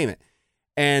you name it.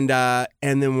 And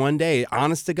then one day,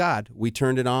 honest to God, we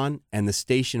turned it on, and the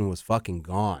station was fucking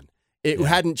gone. It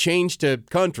hadn't changed to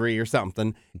country or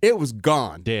something. It was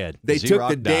gone. Dead. They Z-Rock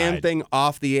took the damn died. thing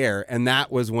off the air, and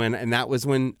that was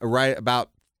when right about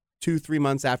 2-3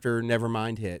 months after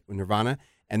Nevermind hit, when Nirvana,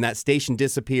 and that station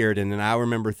disappeared. And then I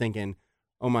remember thinking,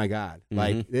 oh my God!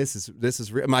 Like this is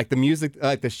like the music,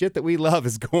 like the shit that we love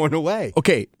is going away.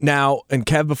 Okay, now, and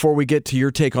Kev, before we get to your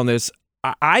take on this,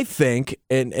 I think,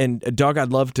 and Doug,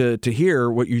 I'd love to hear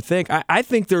what you think. I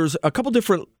think there's a couple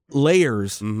different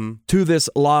layers to this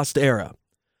Lost Era.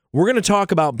 We're going to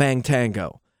talk about Bang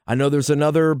Tango. I know there's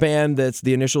another band that's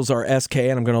the initials are SK,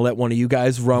 and I'm going to let one of you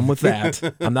guys run with that.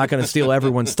 I'm not going to steal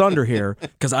everyone's thunder here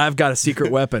because I've got a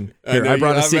secret weapon. Here, I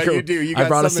brought a secret. I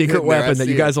brought a secret weapon that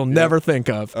you guys will never think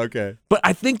of. Okay, but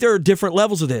I think there are different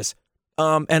levels of this,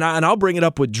 and I'll bring it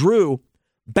up with Drew.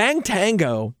 Bang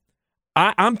Tango,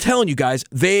 I'm telling you guys,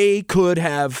 they could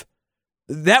have.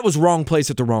 That was wrong place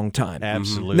at the wrong time.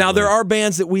 Absolutely. Now there are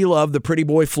bands that we love, the Pretty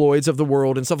Boy Floyds of the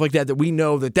world and stuff like that we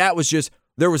know that was just.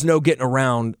 There was no getting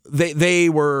around. They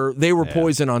were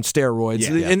poison on steroids,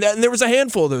 and there was a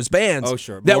handful of those bands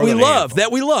that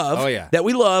we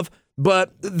love,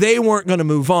 but they weren't going to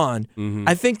move on.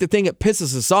 I think the thing that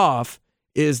pisses us off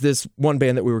is this one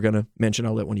band that we were going to mention.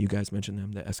 I'll let one of you guys mention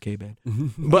them, the SK band,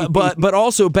 but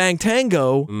also Bang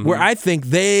Tango, where I think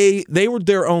they were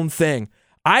their own thing.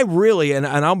 I really and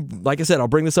I'm like I said, I'll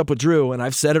bring this up with Drew, and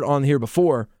I've said it on here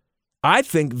before. I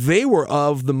think they were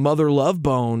of the Mother Love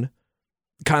Bone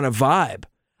kind of vibe.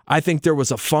 I think there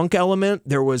was a funk element.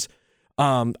 There was,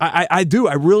 I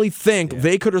really think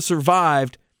they could have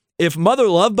survived. If Mother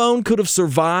Love Bone could have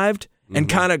survived and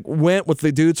kind of went with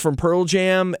the dudes from Pearl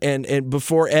Jam and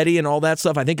before Eddie and all that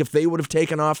stuff, I think if they would have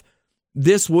taken off,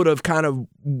 this would have kind of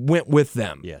went with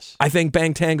them. Yes. I think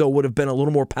Bang Tango would have been a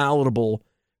little more palatable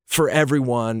for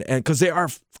everyone, and because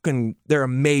they're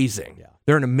amazing. Yeah.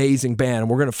 They're an amazing band,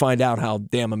 and we're going to find out how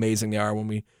damn amazing they are when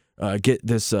we get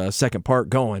this second part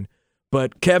going.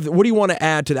 But Kev, what do you want to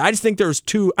add to that? I just think there's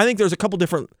a couple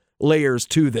different layers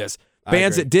to this.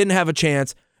 Bands that didn't have a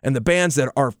chance and the bands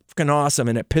that are fucking awesome,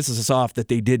 and it pisses us off that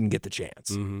they didn't get the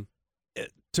chance.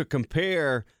 To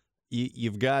compare,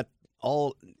 you've got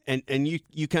all, and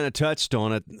you kind of touched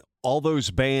on it, all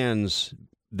those bands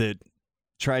that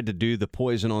tried to do the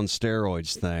poison on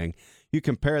steroids thing. You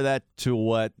compare that to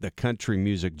what the country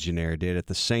music genre did at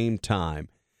the same time,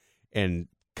 and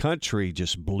country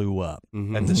just blew up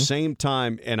at the same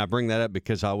time. And I bring that up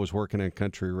because I was working in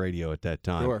country radio at that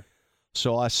time. Sure.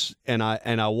 So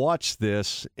I watched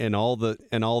this and all the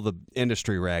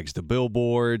industry rags, the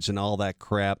billboards and all that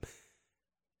crap.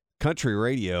 Country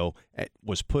radio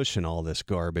was pushing all this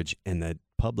garbage, and the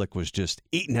public was just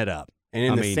eating it up. And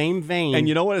in the same vein, and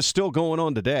you know what? It's still going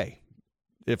on today,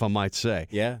 if I might say.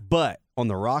 Yeah. But on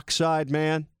the rock side,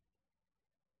 man,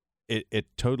 it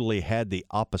totally had the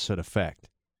opposite effect.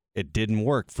 It didn't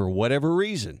work for whatever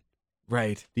reason.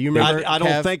 Right. do you remember? I don't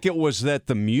Kev? think it was that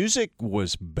the music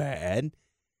was bad.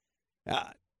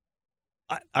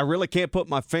 I really can't put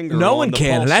my finger No on one the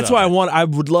can, pulse and that's of why it. I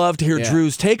would love to hear Yeah.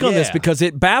 Drew's take on this, Yeah. because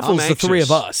it baffles I'm the three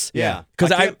of anxious. us. Yeah,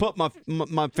 'Cause I can't put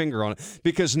my finger on it,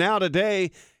 because now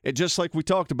today, it just like we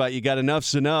talked about, you got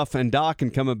Enough's Enough and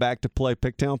Dokken coming back to play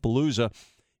Picktown Palooza.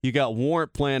 You got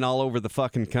Warrant playing all over the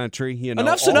fucking country. You know,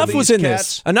 Enough's all Enough these was in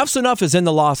cats. this. Enough's Enough is in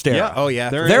the Lost Era. Yeah. Oh, yeah.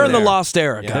 They're in the there. Lost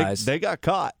Era, Yeah. guys. They got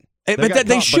caught. But got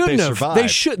they caught, shouldn't have.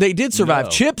 survived. They did survive.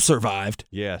 No. Chip survived.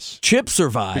 Yes, Chip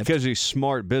survived. because he's a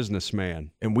smart businessman.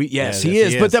 And yes, Yes, he he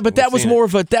is. is. But that We've was seen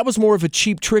more of a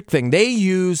cheap trick thing. They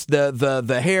used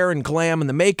the hair and glam and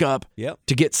the makeup Yep.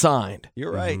 to get signed.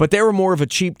 You're right. But they were more of a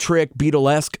cheap trick,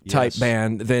 Beatlesque type Yes.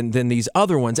 band than these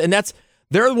other ones. And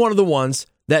they're one of the ones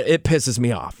that it pisses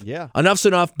me off. Yeah. Enough's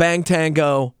Enough, Bang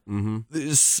Tango.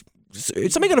 Is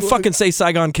somebody gonna fucking say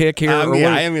Saigon Kick here? or Yeah,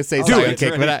 what? I am going to say Do Saigon it.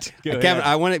 Kick, but Right. Go Kevin, ahead.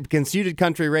 I want to, because you did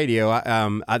country radio.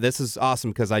 This is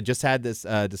awesome because I just had this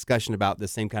discussion about the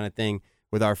same kind of thing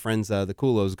with our friends, the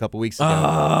Coolos, a couple weeks ago.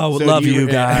 Oh, So love do you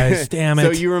guys. Damn it.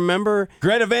 So you remember?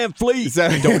 Greta Van Fleet. So,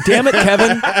 Damn it,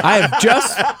 Kevin.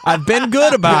 I've been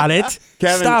good about it.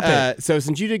 Kevin, Stop it. So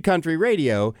since you did country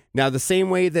radio, now the same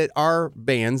way that our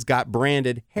bands got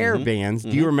branded hair bands, do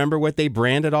you remember what they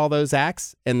branded all those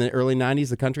acts in the early 90s,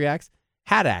 the country acts?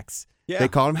 Hat acts. Yeah. They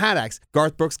call them hat acts.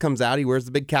 Garth Brooks comes out, he wears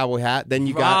the big cowboy hat. Then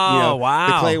you got Oh, wow.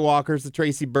 the Clay Walkers, the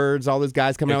Tracy Birds, all those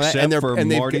guys coming out, Except and for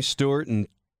they've Marty Stewart and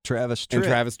Travis Tritt. and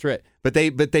Travis Tritt. But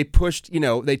they pushed,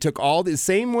 they took all the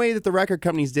same way that the record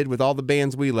companies did with all the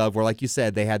bands we love, where, like you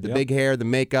said, they had the big hair, the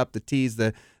makeup, the tees,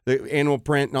 the animal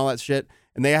print, and all that shit.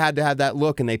 And they had to have that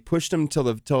look, and they pushed them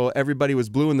till everybody was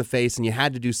blue in the face, and you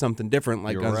had to do something different,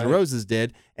 like You're Guns N' right. Roses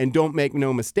did. And don't make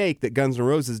no mistake that Guns N'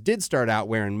 Roses did start out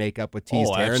wearing makeup with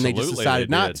teased Oh, hair, and they just absolutely decided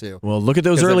they not did. to. Well, look at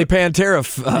those 'Cause early every-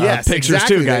 Pantera Yes, pictures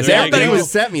exactly. too, guys. There you Everybody go. was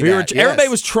Sent me we were- that, Everybody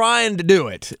yes. was trying to do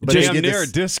it. But Just- they Damn did near a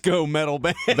this- disco metal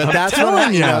band. But that's telling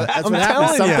what ya. happens. That's I'm what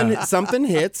happens. telling ya. Something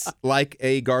hits, like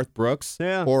a Garth Brooks,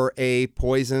 Yeah. or a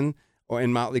Poison, or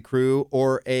in Motley Crue,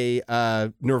 or a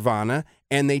Nirvana,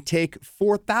 and they take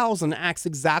 4,000 acts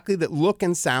exactly that look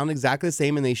and sound exactly the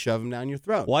same, and they shove them down your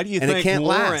throat. Why do you and think it can't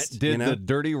Warrant last, did you know? the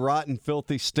dirty, rotten,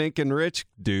 filthy, stinking rich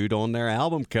dude on their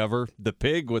album cover, the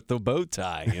pig with the bow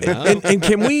tie? You know? and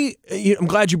can we? I'm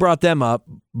glad you brought them up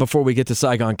before we get to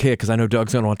Saigon Kick, because I know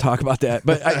Doug's going to want to talk about that.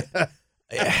 But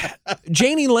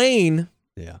Janie Lane,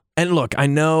 yeah. and look,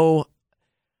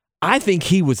 I think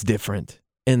he was different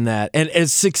in that, and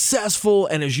as successful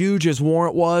and as huge as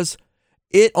Warrant was,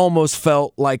 it almost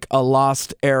felt like a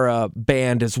Lost Era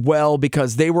band as well,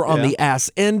 because they were on Yeah. the ass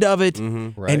end of it.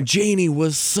 Mm-hmm. Right. And Janie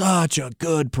was such a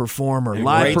good performer, And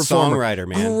live great performer, songwriter,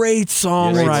 man. great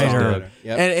songwriter, songwriter.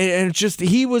 Yep. and it's just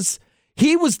he was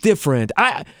different.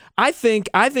 I think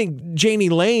Janie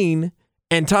Lane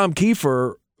and Tom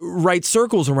Kiefer write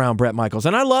circles around Bret Michaels,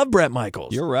 and I love Bret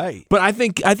Michaels. You're right. But I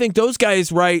think those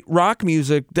guys write rock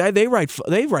music. They write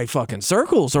fucking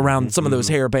circles around some of those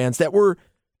hair bands that were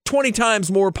 20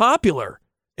 times more popular.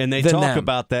 And they than talk them.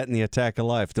 about that in the Attack of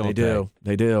Life, don't they?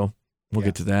 They do. We'll Yeah.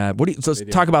 get to that. What do you? So let's They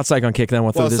do. talk about Saigon Kick. Then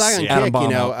we'll throw Well, this Saigon atom Kick,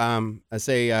 bomb out. I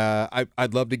say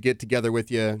I'd love to get together with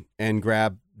you and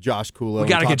grab Josh Kulo. We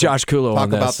got to get Josh Kulo talk on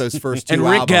this. about those first two and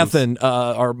Rick albums. Gethin,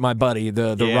 are my buddy,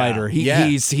 the Yeah. writer. Yeah.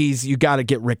 He's you got to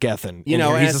get Rick Gethin. You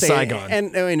know, in here. and he's I a say- Saigon,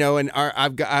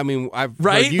 and I've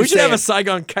right? heard you We should say have it. a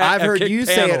Saigon. I've heard you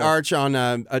say it, panel. Arch, on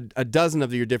a dozen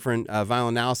of your different vinyl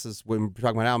analysis when we're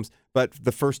talking about albums. But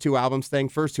the first two albums thing,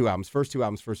 first two albums.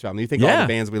 You think all Yeah. the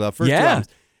bands we love, first two Yeah. albums.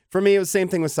 For me, it was the same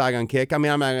thing with Saigon Kick. I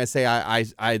mean, I'm not gonna say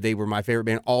I they were my favorite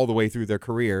band all the way through their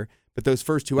career, but those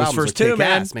first two Those albums first were two,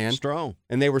 man. kick-ass, man. Strong.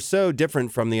 And they were so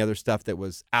different from the other stuff that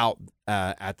was out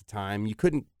at the time. You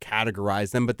couldn't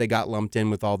categorize them, but they got lumped in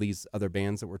with all these other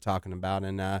bands that we're talking about.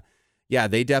 And yeah,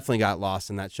 they definitely got lost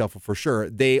in that shuffle for sure.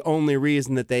 The only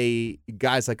reason that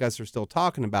guys like us are still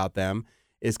talking about them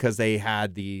is because they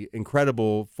had the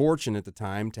incredible fortune at the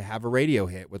time to have a radio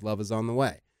hit with Love Is On The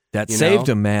Way. That you saved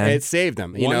know? him, man. It saved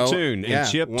him. You One know? tune. Yeah, And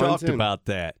Chip one talked tune. about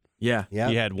that. Yeah. Yeah.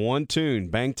 He had one tune.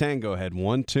 Bang Tango had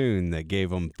one tune that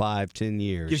gave him 5-10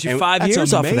 years. Gives you And 5 that's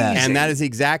years off of that. amazing. And that is the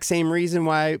exact same reason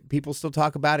why people still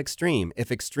talk about Extreme.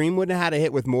 If Extreme wouldn't have had a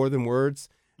hit with More Than Words,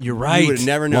 You're right. you would have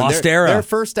never known. Lost their, Era. Their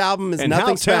first album is and nothing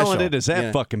how special. talented is that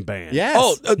Yeah. fucking band? Yes.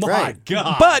 Oh, My right.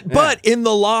 God. But in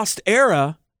the Lost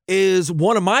Era is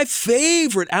one of my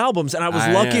favorite albums, and I was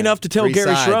lucky enough to tell Three Gary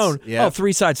sides. Schrone, Yep.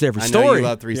 3 sides to every I story. know you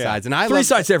love Three Yeah. Sides, and I 3 love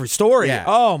sides to every story. Yeah.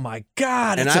 Oh my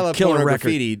God, and it's I a love killer Corner record.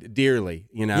 Graffiti dearly,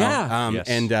 you know. Yeah. Yes.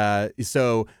 And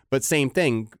so, but same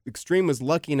thing. Extreme was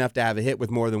lucky enough to have a hit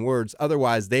with More Than Words.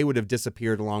 Otherwise, they would have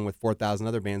disappeared along with 4,000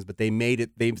 other bands. But they made it.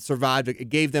 They survived. It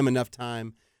gave them enough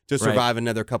time to survive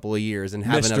another couple of years and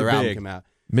have Mr. another album Big. come out.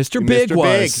 Mr. Big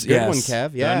was. Good yes. one,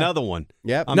 Kev. Yeah. Another one.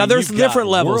 Yep. I Now mean, there's you've got different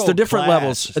levels. They're different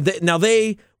world-class.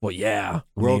 levels. Well, yeah,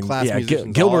 World-class yeah,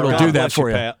 musicians Gilbert all will around. do God that bless for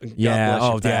you, you. Pat. God Yeah. bless you,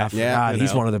 Oh, Pat. yeah. Yeah. God, You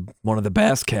he's know. one of the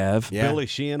best, Kev. Yeah. Billy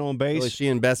Sheehan on bass. Billy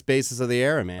Sheehan, best bassist of the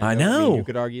era, man. I mean, know. you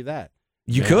could argue that.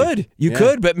 You Yeah. could,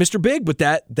 Yeah. but Mr. Big with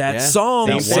that Yeah. song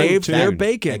That one saved tune. their They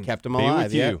bacon. kept them Be alive.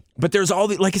 with yeah. you. But there's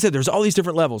like I said, there's all these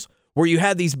different levels where you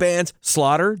had these bands.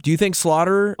 Slaughter. Do you think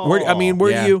Slaughter? Where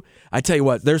yeah. do you? I tell you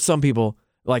what, there's some people.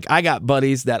 Like I got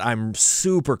buddies that I'm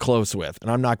super close with, and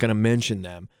I'm not going to mention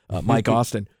them. Mike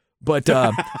Austin. But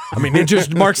I mean, it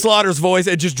just Mark Slaughter's voice.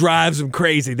 It just drives them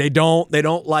crazy. They don't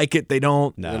like it. They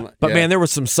don't. No. But Yeah. man, there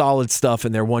was some solid stuff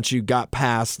in there once you got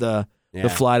past the Yeah.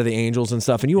 Flight of the Angels and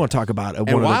stuff. And you want to talk about one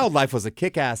And of the, Wildlife was a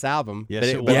kick-ass album. Yes, but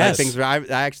it but was. Yes. things I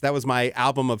actually that was my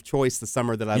album of choice the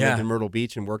summer that I Yeah. lived in Myrtle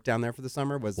Beach and worked down there for the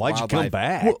summer. Was Why'd you come Wildlife.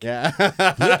 back? Yeah.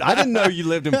 I didn't know you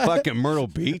lived in fucking Myrtle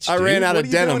Beach. I dude. ran out What of are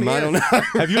you denim. doing I here? don't know.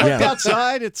 Have you looked Yeah.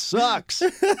 outside? It sucks.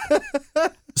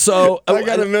 so I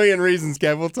got a million reasons,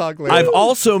 Kev. We'll talk later. I've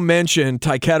also mentioned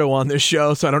Taiketo on this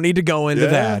show, so I don't need to go into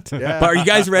that. Yeah. But are you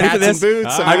guys ready Hats for this? and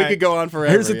boots. All I mean, we right. could go on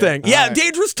forever. Here's the thing. Yeah, All right.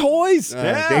 Dangerous Toys.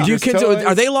 Yeah. Do you Dangerous kids, Toys.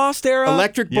 are they Lost Era?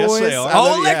 Electric Yes, Boys? they are.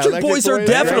 Oh, Yeah, Electric Boys are Boys,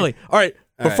 definitely. All right.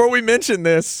 All Before we mention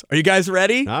this, are you guys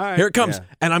ready? All right. Here it comes. Yeah.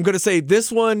 And I'm going to say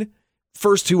this one,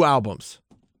 first 2 albums.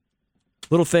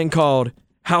 Little thing called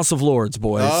House of Lords,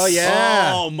 boys. Oh,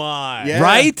 yeah. Oh my. Yeah.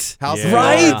 Right? House Yeah. of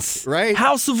Right? Lords. Right.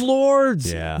 House of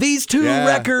Lords. Yeah. These 2 Yeah.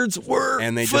 records were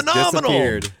And they just phenomenal.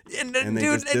 disappeared. And, And they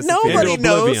dude, just and disappeared. nobody Into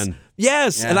knows. oblivion.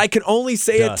 Yes, Yeah. and I can only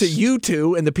say it to Dust. you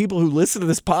two and the people who listen to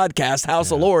this podcast,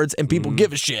 House of Lords, and people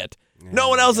give a shit. No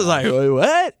one else is like, "Wait,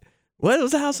 what? What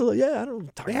was the House of Lords? Yeah, I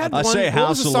don't talk They about had it. I one, say what House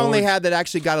was the of song they Lords. had that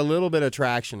actually got a little bit of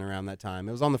traction around that time?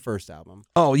 It was on the first album.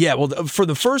 Oh, yeah. Well, for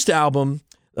the first album,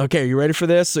 okay, are you ready for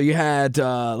this? So you had,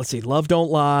 let's see, Love Don't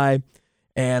Lie,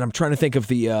 and I'm trying to think of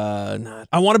the,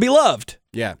 I Want to Be Loved.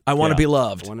 Yeah. I Want to Yeah. Be I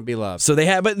Loved. Want to Be Loved. So they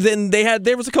had, but then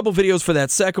there was a couple videos for that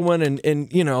second one,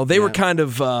 and you know, they were kind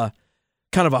of a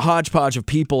hodgepodge of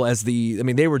people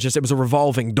they were just, it was a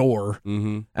revolving door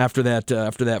after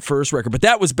that first record. But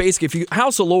that was basically,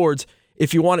 House of Lords,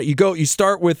 if you want it, you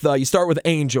start with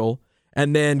Angel,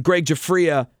 and then Greg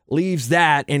Giuffria leaves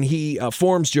that and he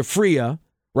forms Giuffria,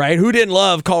 right? Who didn't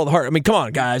love Call of the Heart? I mean, come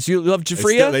on, guys, you love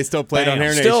Giuffria? They still play it on Bam. Hair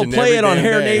Nation. Still play every it on damn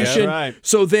Hair day. Nation. Yeah, right.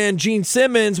 So then Gene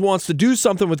Simmons wants to do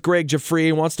something with Greg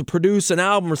Giuffria, wants to produce an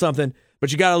album or something,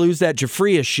 but you got to lose that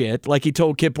Giuffria shit, like he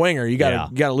told Kip Winger. You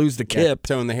got to lose the Kip.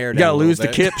 Tone the hair You down. got to a little lose the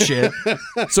bit. Kip shit.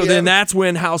 So then that's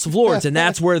when House of Lords, and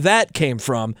that's where that came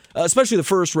from, especially the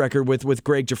first record with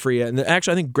Greg Giuffria. And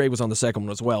actually, I think Greg was on the second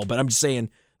one as well, but I'm just saying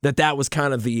that was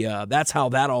kind of that's how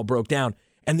that all broke down.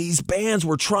 And these bands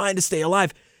were trying to stay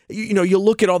alive. You know, you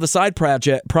look at all the side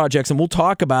projects, and we'll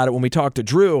talk about it when we talk to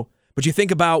Drew, but you think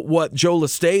about what Joe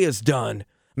Lestay has done.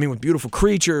 I mean, with Beautiful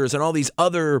Creatures and all these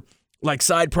other like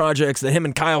side projects that him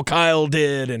and Kyle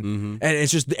did, and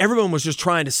it's just everyone was just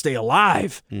trying to stay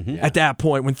alive at that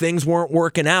point when things weren't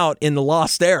working out in the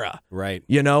Lost Era. Right.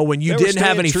 You know, when you They were didn't have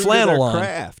staying any true to flannel their on.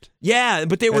 craft. Yeah,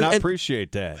 but they were And I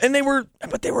appreciate that.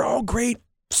 but they were all great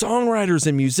songwriters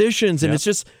and musicians, and Yep. it's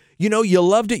just, you know, you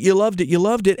loved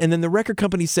it, and then the record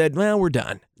company said, "Well, we're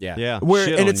done." Yeah. Yeah. And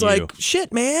shit on it's you. like,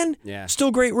 shit, man. Yeah.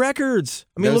 Still great records.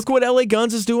 I mean, Those- look what LA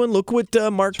Guns is doing. Look what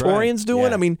Mark That's right. Torian's doing.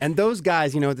 Yeah. I mean, and those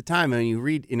guys, at the time, when you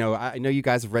read, I know you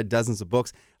guys have read dozens of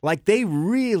books. Like they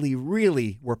really,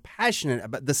 really were passionate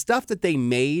about the stuff that they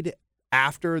made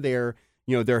after their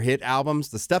hit albums.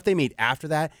 The stuff they made after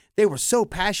that, they were so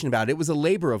passionate about it. It was a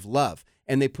labor of love,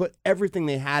 and they put everything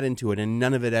they had into it, and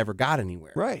none of it ever got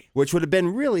anywhere. Right. Which would have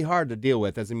been really hard to deal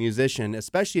with as a musician,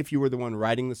 especially if you were the one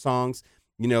writing the songs.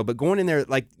 But going in there,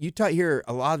 like you hear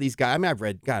a lot of these guys.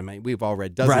 I mean, we've all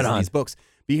read dozens Right of on. these books.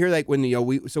 you hear like when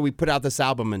we put out this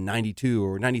album in 92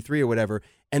 or 93 or whatever,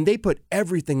 and they put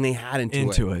everything they had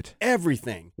into it.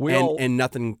 Everything. And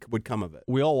nothing would come of it.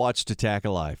 We all watched Attack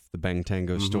of Life, the Bang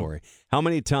Tango story. How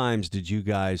many times did you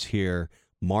guys hear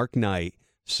Mark Knight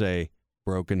say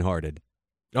brokenhearted?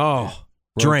 Oh,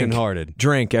 brokenhearted.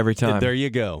 Drink every time. There you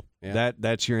go. Yeah.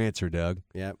 That's your answer, Doug.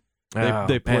 Yep.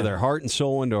 They pour their heart and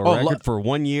soul into a record for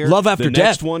 1 year. Love After the Death.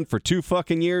 next one for 2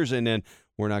 fucking years, and then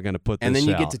we're not going to put this out. And then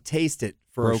you get to taste it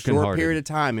for a short period of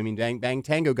time. I mean, Bang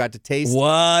Tango got to taste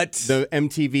the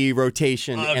MTV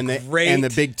rotation and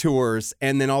the big tours,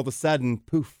 and then all of a sudden,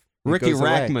 poof. Ricky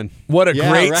Rackman. What a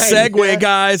great segue,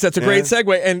 guys. That's a great Yeah.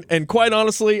 segue. And quite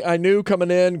honestly, I knew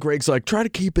coming in, Greg's like, try to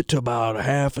keep it to about a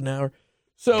half an hour.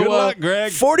 So Good luck,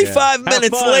 Greg. 45 Have minutes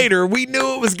fun. later, we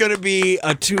knew it was going to be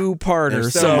a two-parter.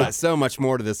 There's so much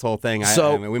more to this whole thing.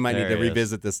 I mean, we might need to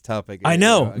revisit this topic. I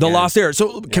know, the again. lost era.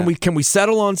 So can we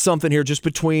settle on something here just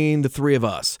between the three of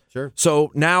us? Sure.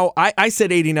 So now I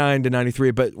said 89 to 93,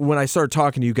 but when I started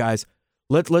talking to you guys,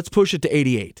 let's push it to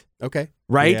 88. Okay.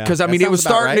 Right? Yeah. Because I That mean, it was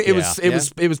sounds about starting.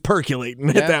 right. It was percolating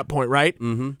at that point, right?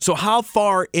 Mm-hmm. So how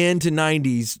far into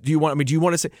 90s do you want? I mean, do you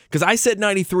want to say? Because I said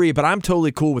 93, but I'm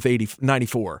totally cool with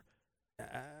 94.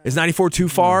 Is 94 too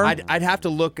far? I'd have to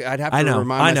look. I'd have to I know,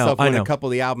 remind myself when know. a couple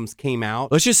of the albums came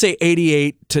out. Let's just say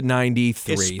 88 to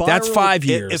 93. It That's 5 spiraled-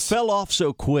 years. It fell off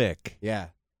so quick. Yeah.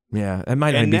 Yeah, it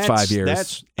might only be 5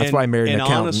 years. That's why I married an and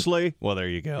accountant. honestly, well, there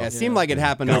you go. Yeah, it seemed like it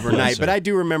happened God overnight, bless but her. I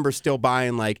do remember still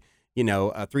buying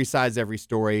 3 sides every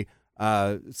story.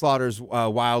 Slaughter's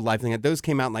Wildlife thing. Those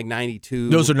came out in 92.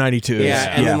 Those are 92.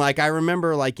 Yeah, and then I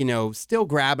remember still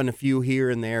grabbing a few here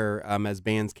and there as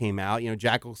bands came out.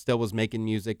 Jackal still was making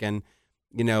music, and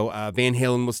Van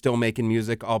Halen was still making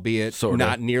music, albeit Sorta.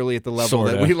 not nearly at the level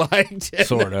that Sorta. we liked.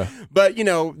 Sorta. But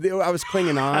I was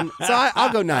clinging on, so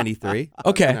I'll go 93.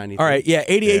 Okay. I'll go 93. All right. Yeah,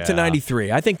 88 to Yeah.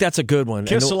 93. I think that's a good one.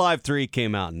 Kiss And- Alive 3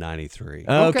 came out in 93.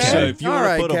 Okay. So if you All want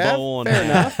right, to put a Kev. bow on Fair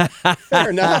that. Fair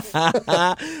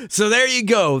enough. So there you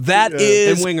go. That And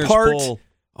is Wingers part. Pull.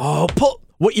 Oh, pull.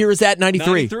 What year is that? 93.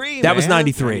 93, That was man.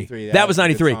 93. 93, That was that's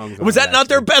good 93. songs on Was that that, not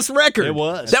their too. best record? It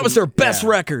was. That was their best Yeah.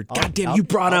 record. God damn, you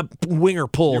brought up Winger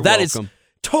Pull. You're That is welcome.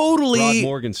 Rod totally.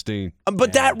 Morgenstein.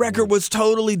 But that record was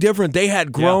totally different. They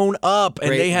had grown up,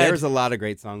 and they had. There's a lot of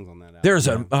great songs on that album. There's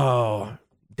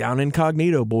down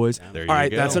incognito, boys. There All you right,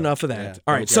 go. that's enough of that. Yeah,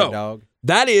 All right, Junkyard so Dog.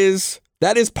 that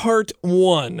is part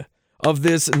one of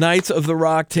this Knights of the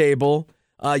Rock Table.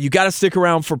 You got to stick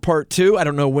around for part two. I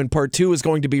don't know when part two is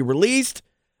going to be released,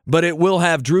 but it will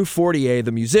have Drew Fortier,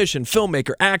 the musician,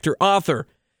 filmmaker, actor, author,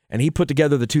 and he put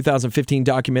together the 2015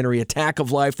 documentary Attack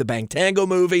of Life, the Bang Tango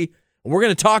movie. And we're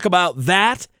going to talk about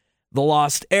that, the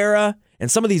Lost Era, and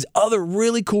some of these other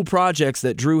really cool projects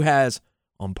that Drew has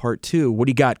on part two. What do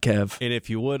you got, Kev? And if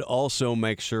you would also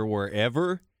make sure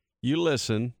wherever you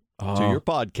listen to your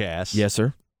podcast, Yes,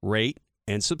 sir. rate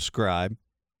and subscribe.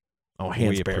 Oh, We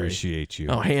Hansberry. appreciate you.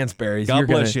 Oh, Hansberry. God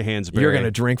bless you, Hansberry. You're going to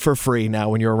drink for free now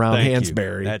when you're around Thank you.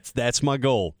 Hansberry. That's my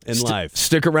goal in life.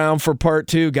 Stick around for part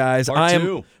two, guys. Part I am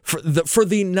two. for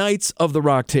the Knights of the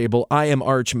Rock Table. I am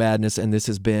Arch Madness, and this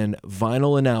has been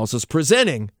Vinyl Analysis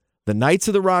presenting the Knights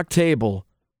of the Rock Table.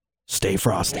 Stay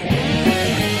frosty.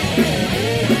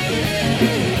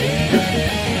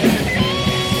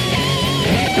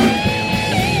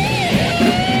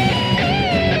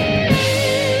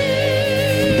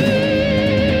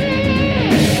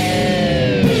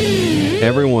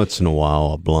 Every once in a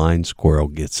while, a blind squirrel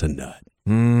gets a nut.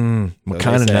 What So they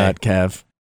kind of say. nut, Kev?